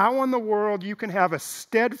how in the world you can have a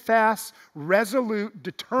steadfast, resolute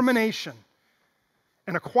determination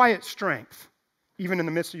and a quiet strength, even in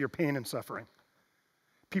the midst of your pain and suffering.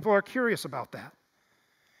 People are curious about that.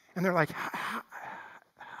 And they're like, how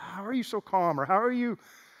are you so calm? Or how are you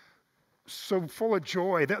so full of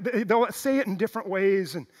joy? They'll say it in different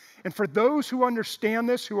ways. And for those who understand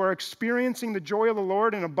this, who are experiencing the joy of the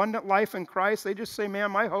Lord and abundant life in Christ, they just say,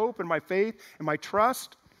 man, my hope and my faith and my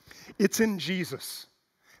trust, it's in Jesus.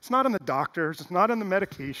 It's not in the doctors, it's not in the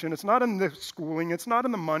medication, it's not in the schooling, it's not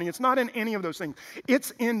in the money, it's not in any of those things. It's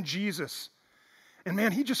in Jesus. And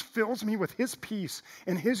man, he just fills me with his peace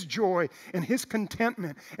and his joy and his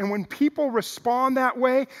contentment. And when people respond that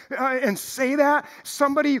way and say that,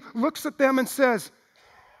 somebody looks at them and says,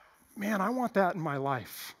 man, I want that in my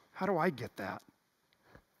life. How do I get that?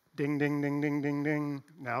 Ding, ding, ding, ding, ding, ding.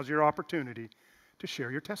 Now's your opportunity to share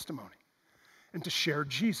your testimony and to share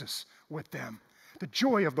Jesus with them. The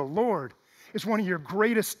joy of the Lord is one of your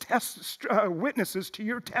greatest witnesses to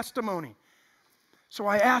your testimony. So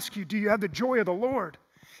I ask you, do you have the joy of the Lord?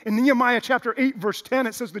 In Nehemiah chapter 8, verse 10,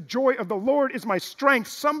 it says, the joy of the Lord is my strength.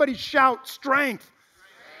 Somebody shout, strength.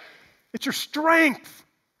 It's your strength.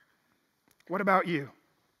 What about you?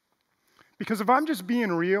 Because if I'm just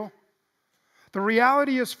being real, the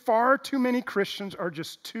reality is far too many Christians are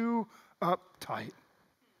just too uptight.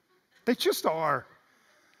 They just are.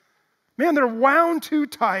 Man, they're wound too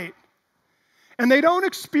tight. And they don't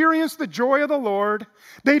experience the joy of the Lord.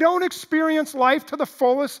 They don't experience life to the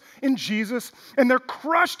fullest in Jesus. And they're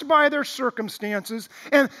crushed by their circumstances.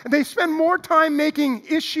 And they spend more time making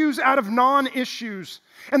issues out of non-issues.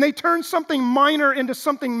 And they turn something minor into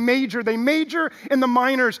something major. They major in the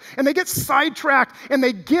minors. And they get sidetracked. And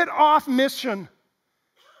they get off mission.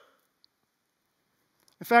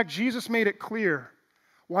 In fact, Jesus made it clear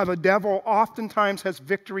why the devil oftentimes has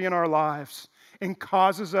victory in our lives and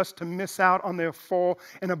causes us to miss out on the full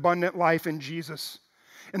and abundant life in Jesus.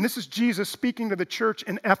 And this is Jesus speaking to the church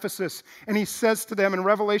in Ephesus, and he says to them in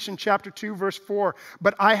Revelation chapter 2, verse 4,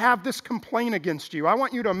 but I have this complaint against you. I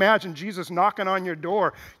want you to imagine Jesus knocking on your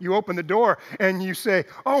door. You open the door, and you say,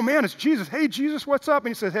 oh man, it's Jesus. Hey, Jesus, what's up?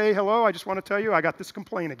 And he says, hey, hello, I just want to tell you I got this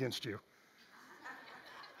complaint against you.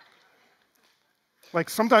 Like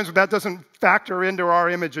sometimes that doesn't factor into our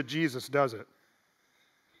image of Jesus, does it?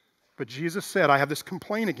 But Jesus said, I have this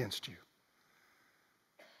complaint against you.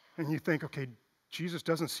 And you think, okay, Jesus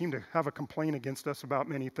doesn't seem to have a complaint against us about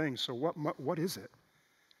many things. So what is it?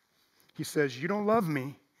 He says, you don't love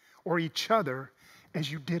me or each other as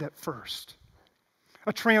you did at first.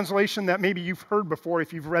 A translation that maybe you've heard before,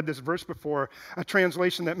 if you've read this verse before, a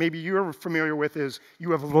translation that maybe you're familiar with is,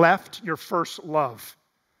 you have left your first love.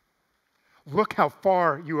 Look how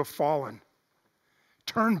far you have fallen.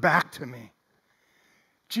 Turn back to me.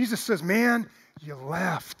 Jesus says, man, you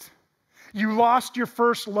left. You lost your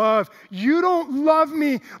first love. You don't love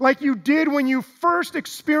me like you did when you first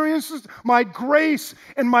experienced my grace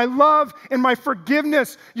and my love and my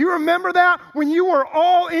forgiveness. You remember that? When you were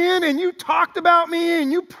all in and you talked about me and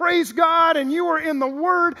you praised God and you were in the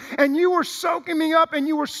Word and you were soaking me up and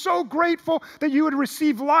you were so grateful that you would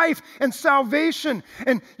receive life and salvation.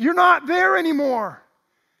 And you're not there anymore.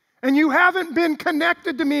 And you haven't been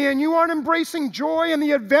connected to me, and you aren't embracing joy and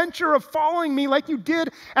the adventure of following me like you did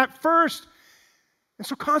at first. And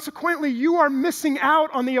so consequently, you are missing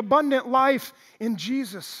out on the abundant life in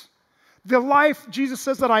Jesus. The life, Jesus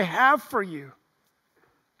says, that I have for you.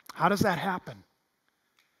 How does that happen?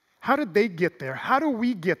 How did they get there? How do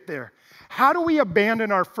we get there? How do we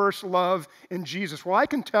abandon our first love in Jesus? Well, I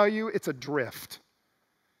can tell you it's a drift.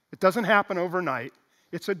 It doesn't happen overnight.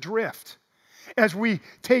 It's a drift. As we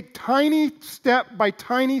take tiny step by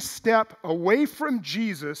tiny step away from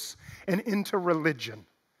Jesus and into religion.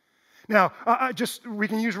 Now, we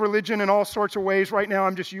can use religion in all sorts of ways. Right now,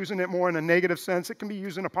 I'm just using it more in a negative sense. It can be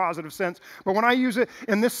used in a positive sense. But when I use it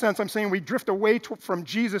in this sense, I'm saying we drift away from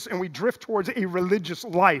Jesus and we drift towards a religious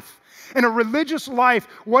life. And a religious life,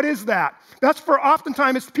 what is that? That's for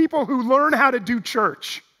oftentimes it's people who learn how to do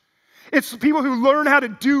church. It's people who learn how to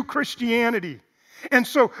do Christianity. And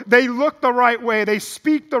so they look the right way. They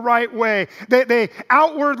speak the right way. They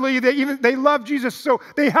outwardly, they love Jesus. So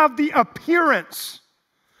they have the appearance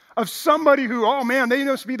of somebody who, oh man, they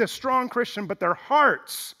must be the strong Christian, but their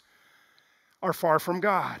hearts are far from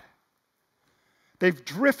God. They've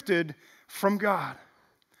drifted from God.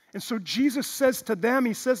 And so Jesus says to them,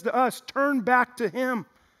 he says to us, turn back to him.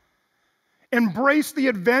 Embrace the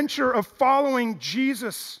adventure of following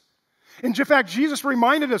Jesus. In fact, Jesus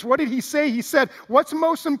reminded us, what did he say? He said, what's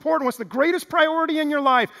most important? What's the greatest priority in your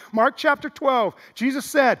life? Mark chapter 12, Jesus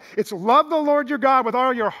said, it's love the Lord your God with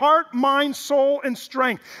all your heart, mind, soul, and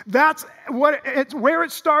strength. That's where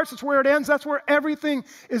it starts. It's where it ends. That's where everything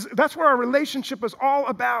is. That's where our relationship is all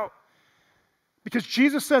about. Because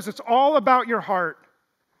Jesus says it's all about your heart.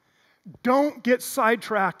 Don't get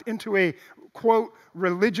sidetracked into a, quote,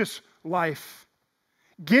 religious life.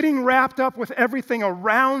 Getting wrapped up with everything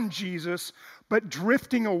around Jesus, but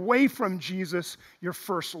drifting away from Jesus, your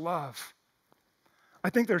first love.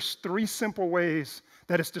 I think there's three simple ways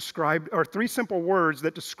that it's described, or three simple words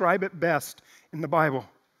that describe it best in the Bible.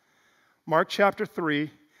 Mark chapter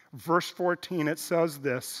 3, verse 14, it says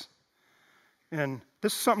this. And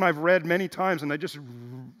this is something I've read many times, and I just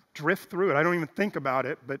drift through it. I don't even think about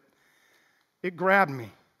it, but it grabbed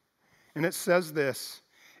me. And it says this.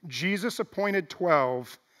 Jesus appointed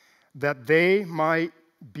 12 that they might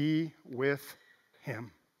be with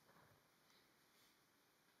him.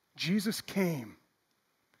 Jesus came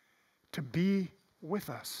to be with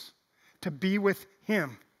us, to be with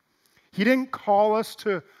him. He didn't call us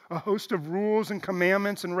to a host of rules and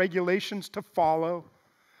commandments and regulations to follow.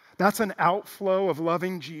 That's an outflow of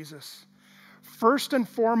loving Jesus. First and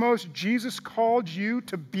foremost, Jesus called you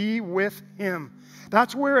to be with him.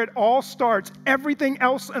 That's where it all starts. Everything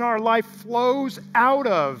else in our life flows out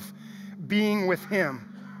of being with him.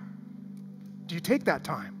 Do you take that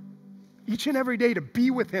time? Each and every day to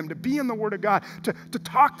be with him, to be in the Word of God, to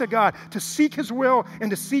talk to God, to seek his will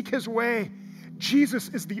and to seek his way. Jesus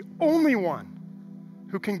is the only one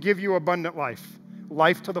who can give you abundant life,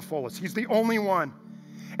 life to the fullest. He's the only one.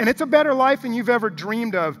 And it's a better life than you've ever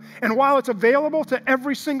dreamed of. And while it's available to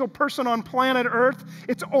every single person on planet Earth,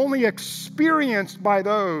 it's only experienced by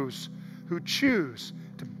those who choose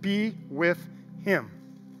to be with him.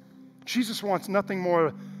 Jesus wants nothing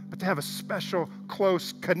more but to have a special,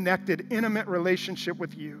 close, connected, intimate relationship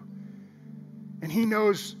with you. And he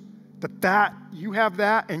knows that you have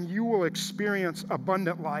that and you will experience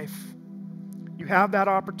abundant life. You have that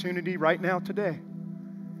opportunity right now today.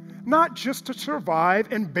 Not just to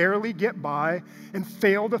survive and barely get by and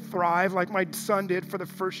fail to thrive like my son did for the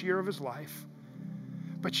first year of his life.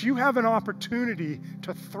 But you have an opportunity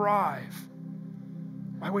to thrive.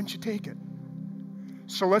 Why wouldn't you take it?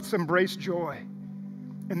 So let's embrace joy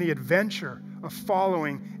in the adventure of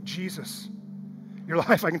following Jesus. Your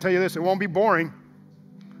life, I can tell you this, it won't be boring.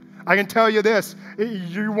 I can tell you this,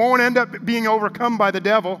 you won't end up being overcome by the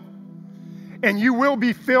devil, and you will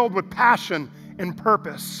be filled with passion and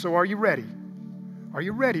purpose. So are you ready? Are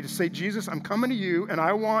you ready to say, Jesus, I'm coming to you and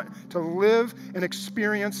I want to live and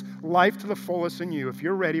experience life to the fullest in you? If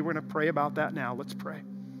you're ready, we're going to pray about that now. Let's pray.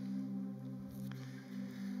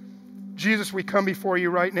 Jesus, we come before you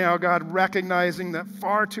right now, God, recognizing that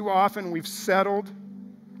far too often we've settled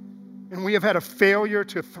and we have had a failure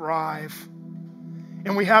to thrive.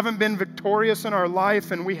 And we haven't been victorious in our life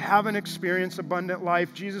and we haven't experienced abundant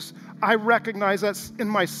life. Jesus, I recognize that in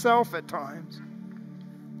myself at times.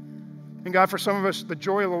 And God, for some of us, the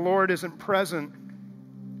joy of the Lord isn't present.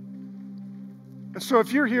 And so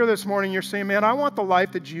if you're here this morning, you're saying, man, I want the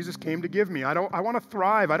life that Jesus came to give me. I want to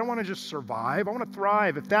thrive. I don't want to just survive. I want to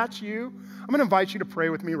thrive. If that's you, I'm going to invite you to pray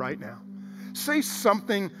with me right now. Say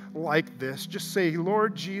something like this. Just say,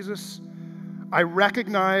 Lord Jesus, I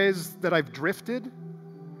recognize that I've drifted,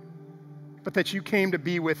 but that you came to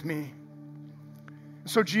be with me.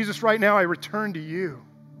 So Jesus, right now I return to you,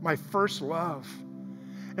 my first love.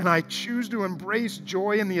 And I choose to embrace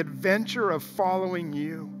joy in the adventure of following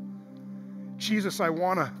you. Jesus, I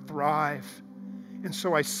want to thrive. And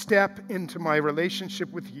so I step into my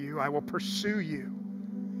relationship with you. I will pursue you.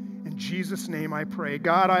 In Jesus' name I pray.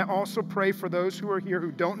 God, I also pray for those who are here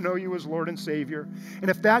who don't know you as Lord and Savior. And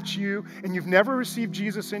if that's you and you've never received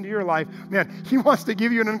Jesus into your life, man, he wants to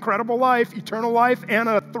give you an incredible life, eternal life, and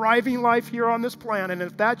a thriving life here on this planet. And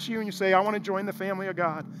if that's you and you say, I want to join the family of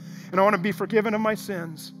God, and I want to be forgiven of my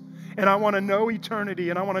sins, and I want to know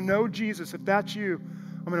eternity, and I want to know Jesus, if that's you,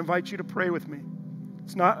 I'm going to invite you to pray with me.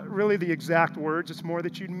 It's not really the exact words. It's more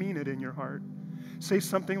that you'd mean it in your heart. Say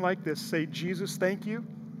something like this. Say, Jesus, thank you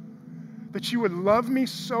that you would love me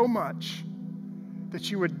so much that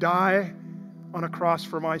you would die on a cross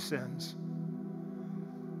for my sins.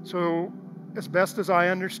 So, as best as I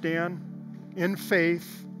understand, in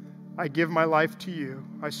faith, I give my life to you.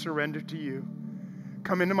 I surrender to you.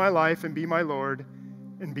 Come into my life and be my Lord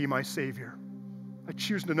and be my Savior. I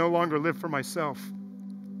choose to no longer live for myself,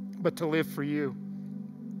 but to live for you.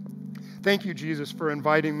 Thank you, Jesus, for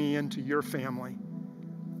inviting me into your family.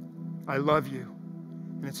 I love you.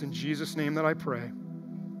 And it's in Jesus' name that I pray.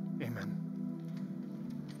 Amen.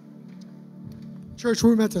 Church,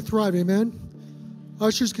 we're meant to thrive. Amen.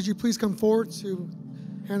 Ushers, could you please come forward to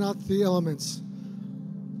hand out the elements?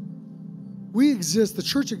 We exist, the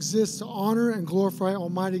church exists to honor and glorify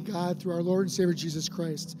Almighty God through our Lord and Savior Jesus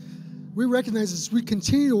Christ. We recognize as we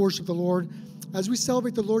continue to worship the Lord, as we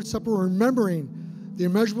celebrate the Lord's Supper, remembering the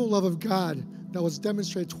immeasurable love of God that was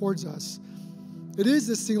demonstrated towards us. It is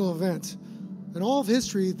this single event in all of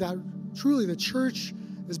history that truly the church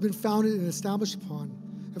has been founded and established upon.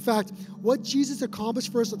 In fact, what Jesus accomplished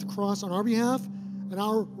for us at the cross on our behalf and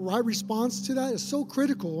our right response to that is so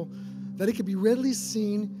critical that it can be readily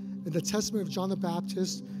seen in the testimony of John the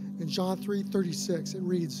Baptist in John 3:36. It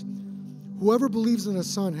reads, "Whoever believes in the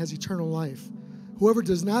Son has eternal life. Whoever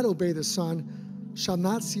does not obey the Son shall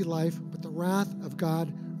not see life, but the wrath of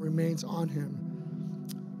God remains on him."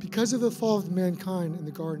 Because of the fall of mankind in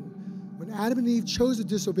the garden, when Adam and Eve chose to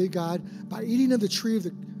disobey God by eating of the tree of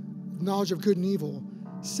the knowledge of good and evil,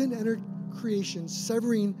 sin entered creation,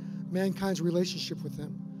 severing mankind's relationship with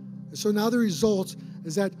him. And so now the result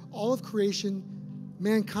is that all of creation,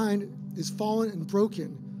 mankind is fallen and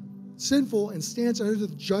broken, sinful, and stands under the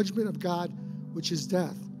judgment of God, which is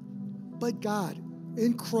death. But God,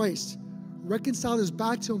 in Christ, reconciled us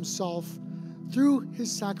back to himself through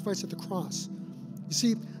his sacrifice at the cross. You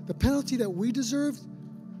see, the penalty that we deserved,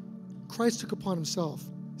 Christ took upon himself,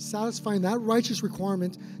 satisfying that righteous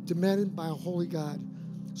requirement demanded by a holy God.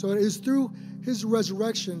 So it is through his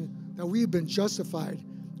resurrection that we have been justified,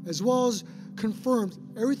 as well as confirmed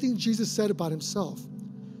everything Jesus said about himself.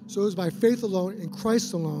 So it is by faith alone, in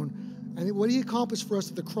Christ alone, and what he accomplished for us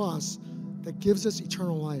at the cross that gives us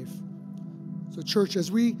eternal life. So church,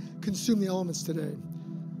 as we consume the elements today,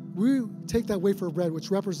 we take that wafer of bread,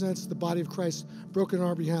 which represents the body of Christ broken on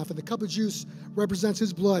our behalf, and the cup of juice represents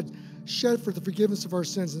his blood shed for the forgiveness of our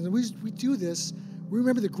sins. And we do this, we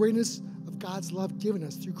remember the greatness of God's love given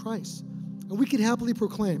us through Christ. And we can happily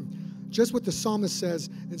proclaim just what the psalmist says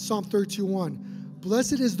in Psalm 32:1.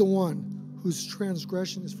 "Blessed is the one whose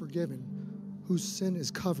transgression is forgiven, whose sin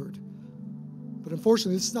is covered." But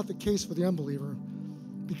unfortunately, this is not the case for the unbeliever,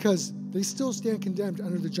 because they still stand condemned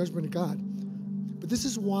under the judgment of God. But this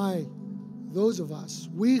is why those of us,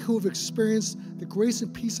 we who have experienced the grace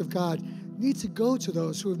and peace of God, need to go to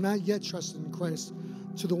those who have not yet trusted in Christ,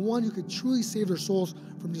 to the one who could truly save their souls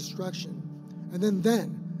from destruction. And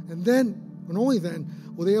then, and only then,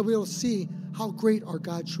 will they be able to see how great our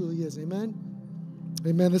God truly is. Amen?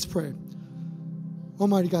 Amen. Let's pray.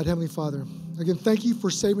 Almighty God, Heavenly Father, again, thank you for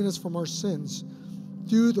saving us from our sins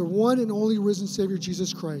through the one and only risen Savior,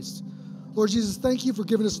 Jesus Christ. Lord Jesus, thank you for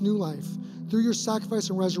giving us new life through your sacrifice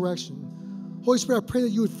and resurrection. Holy Spirit, I pray that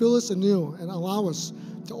you would fill us anew and allow us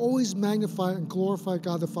to always magnify and glorify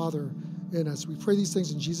God the Father in us. We pray these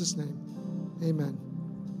things in Jesus' name. Amen.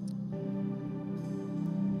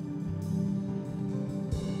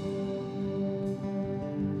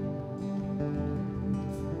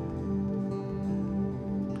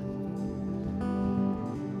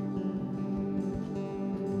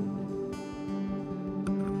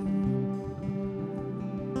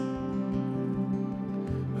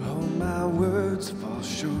 Fall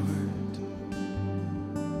short.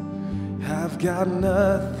 I've got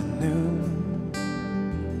nothing new.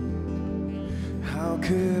 How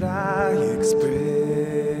could I express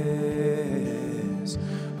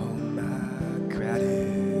all my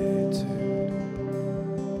gratitude?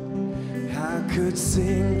 I could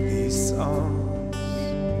sing these songs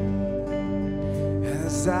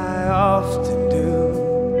as I often do,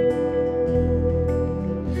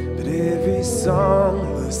 but every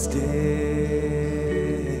song was dead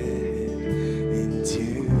in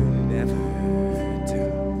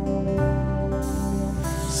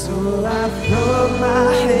So I throw up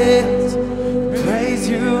my hands, praise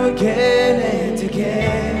you again and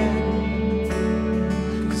again.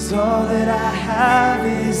 'Cause all that I have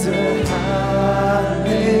is a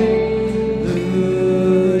hallelujah.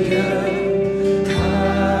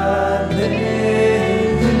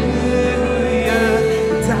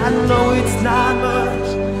 Not much,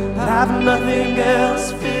 but I've nothing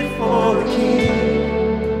else fit for a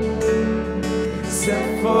king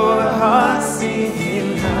except for a heart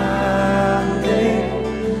singing hallelujah,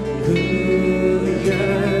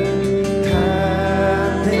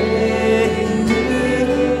 hallelujah.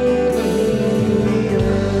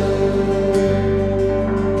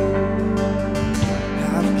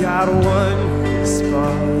 I've got one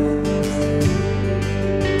response,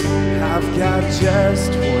 I've got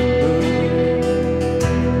just one move.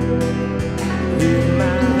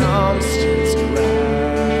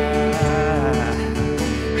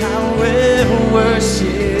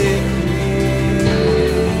 Worship you.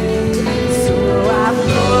 So I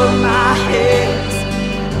throw my hands,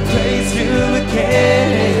 praise you again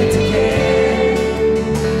and again.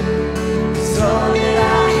 'Cause all that I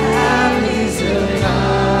have is a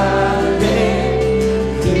hallelujah,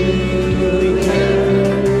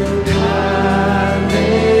 hallelujah.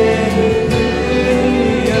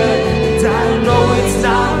 And I know it's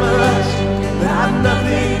not much, but I've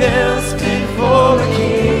nothing else fit for a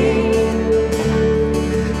king.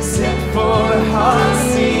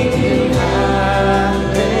 Singing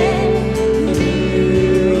hallelujah,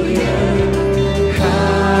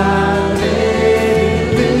 hallelujah,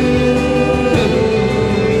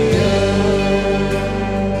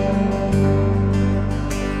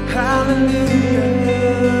 hallelujah.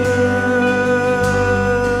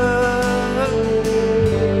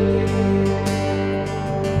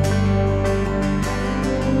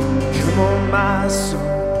 Come on, my soul,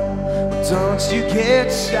 don't you get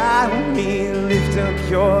shy on me. Lift up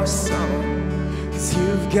your song, 'cause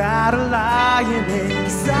you've got a lion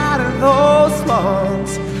inside of those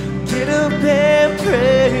lungs. Get up and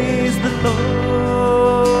praise the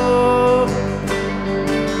Lord.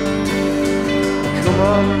 Come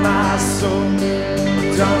on, my soul,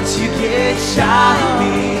 don't you get shy on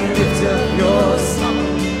me. Lift up your song,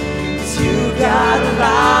 'cause you've got a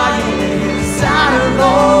lion inside of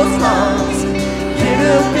those lungs. Get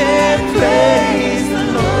up and praise the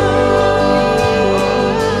Lord.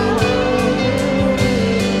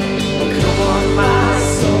 My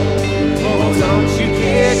soul, oh, don't you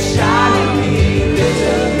get shy on me. Lift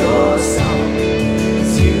up your song,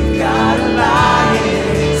 'cause you've got a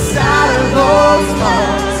lion inside of those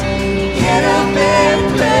lungs. Get up and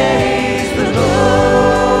praise the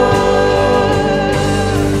Lord.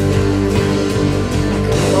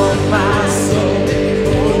 Come on, my soul,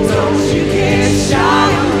 oh, don't you get shy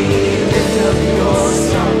on me. Lift up your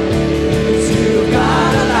song, 'cause you've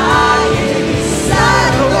got a lion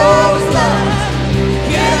inside of those lungs.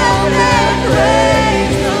 Get up and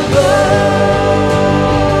praise the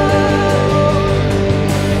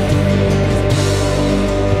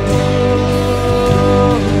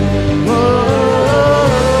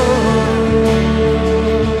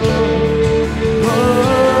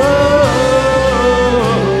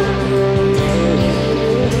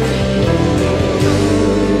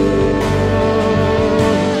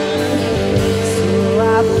So I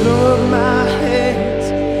throw up my hands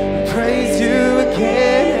and praise you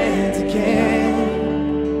again and again.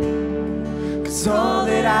 'Cause all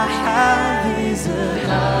that I have is a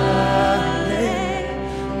hallelujah,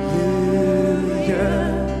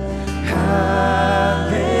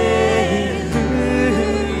 hallelujah.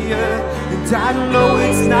 And I know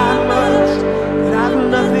it's not much, but I've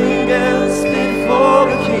nothing else fit for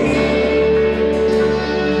a king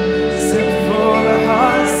except for a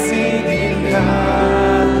heart singing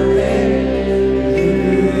hallelujah,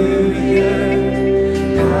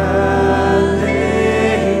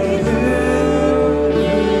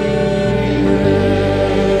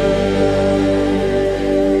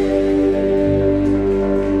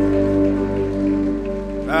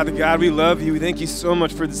 Father God, we love you. We thank you so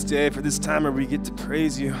much for this day, for this time where we get to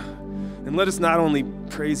praise you. And let us not only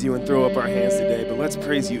praise you and throw up our hands today, but let's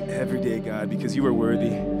praise you every day, God, because you are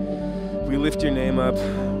worthy. We lift your name up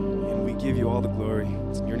and we give you all the glory.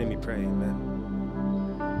 It's in your name we pray, amen.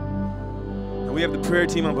 And we have the prayer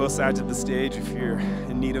team on both sides of the stage. If you're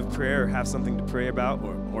in need of prayer or have something to pray about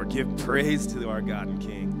or give praise to our God and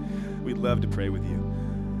King, we'd love to pray with you.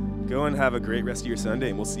 Go and have a great rest of your Sunday,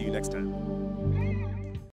 and we'll see you next time.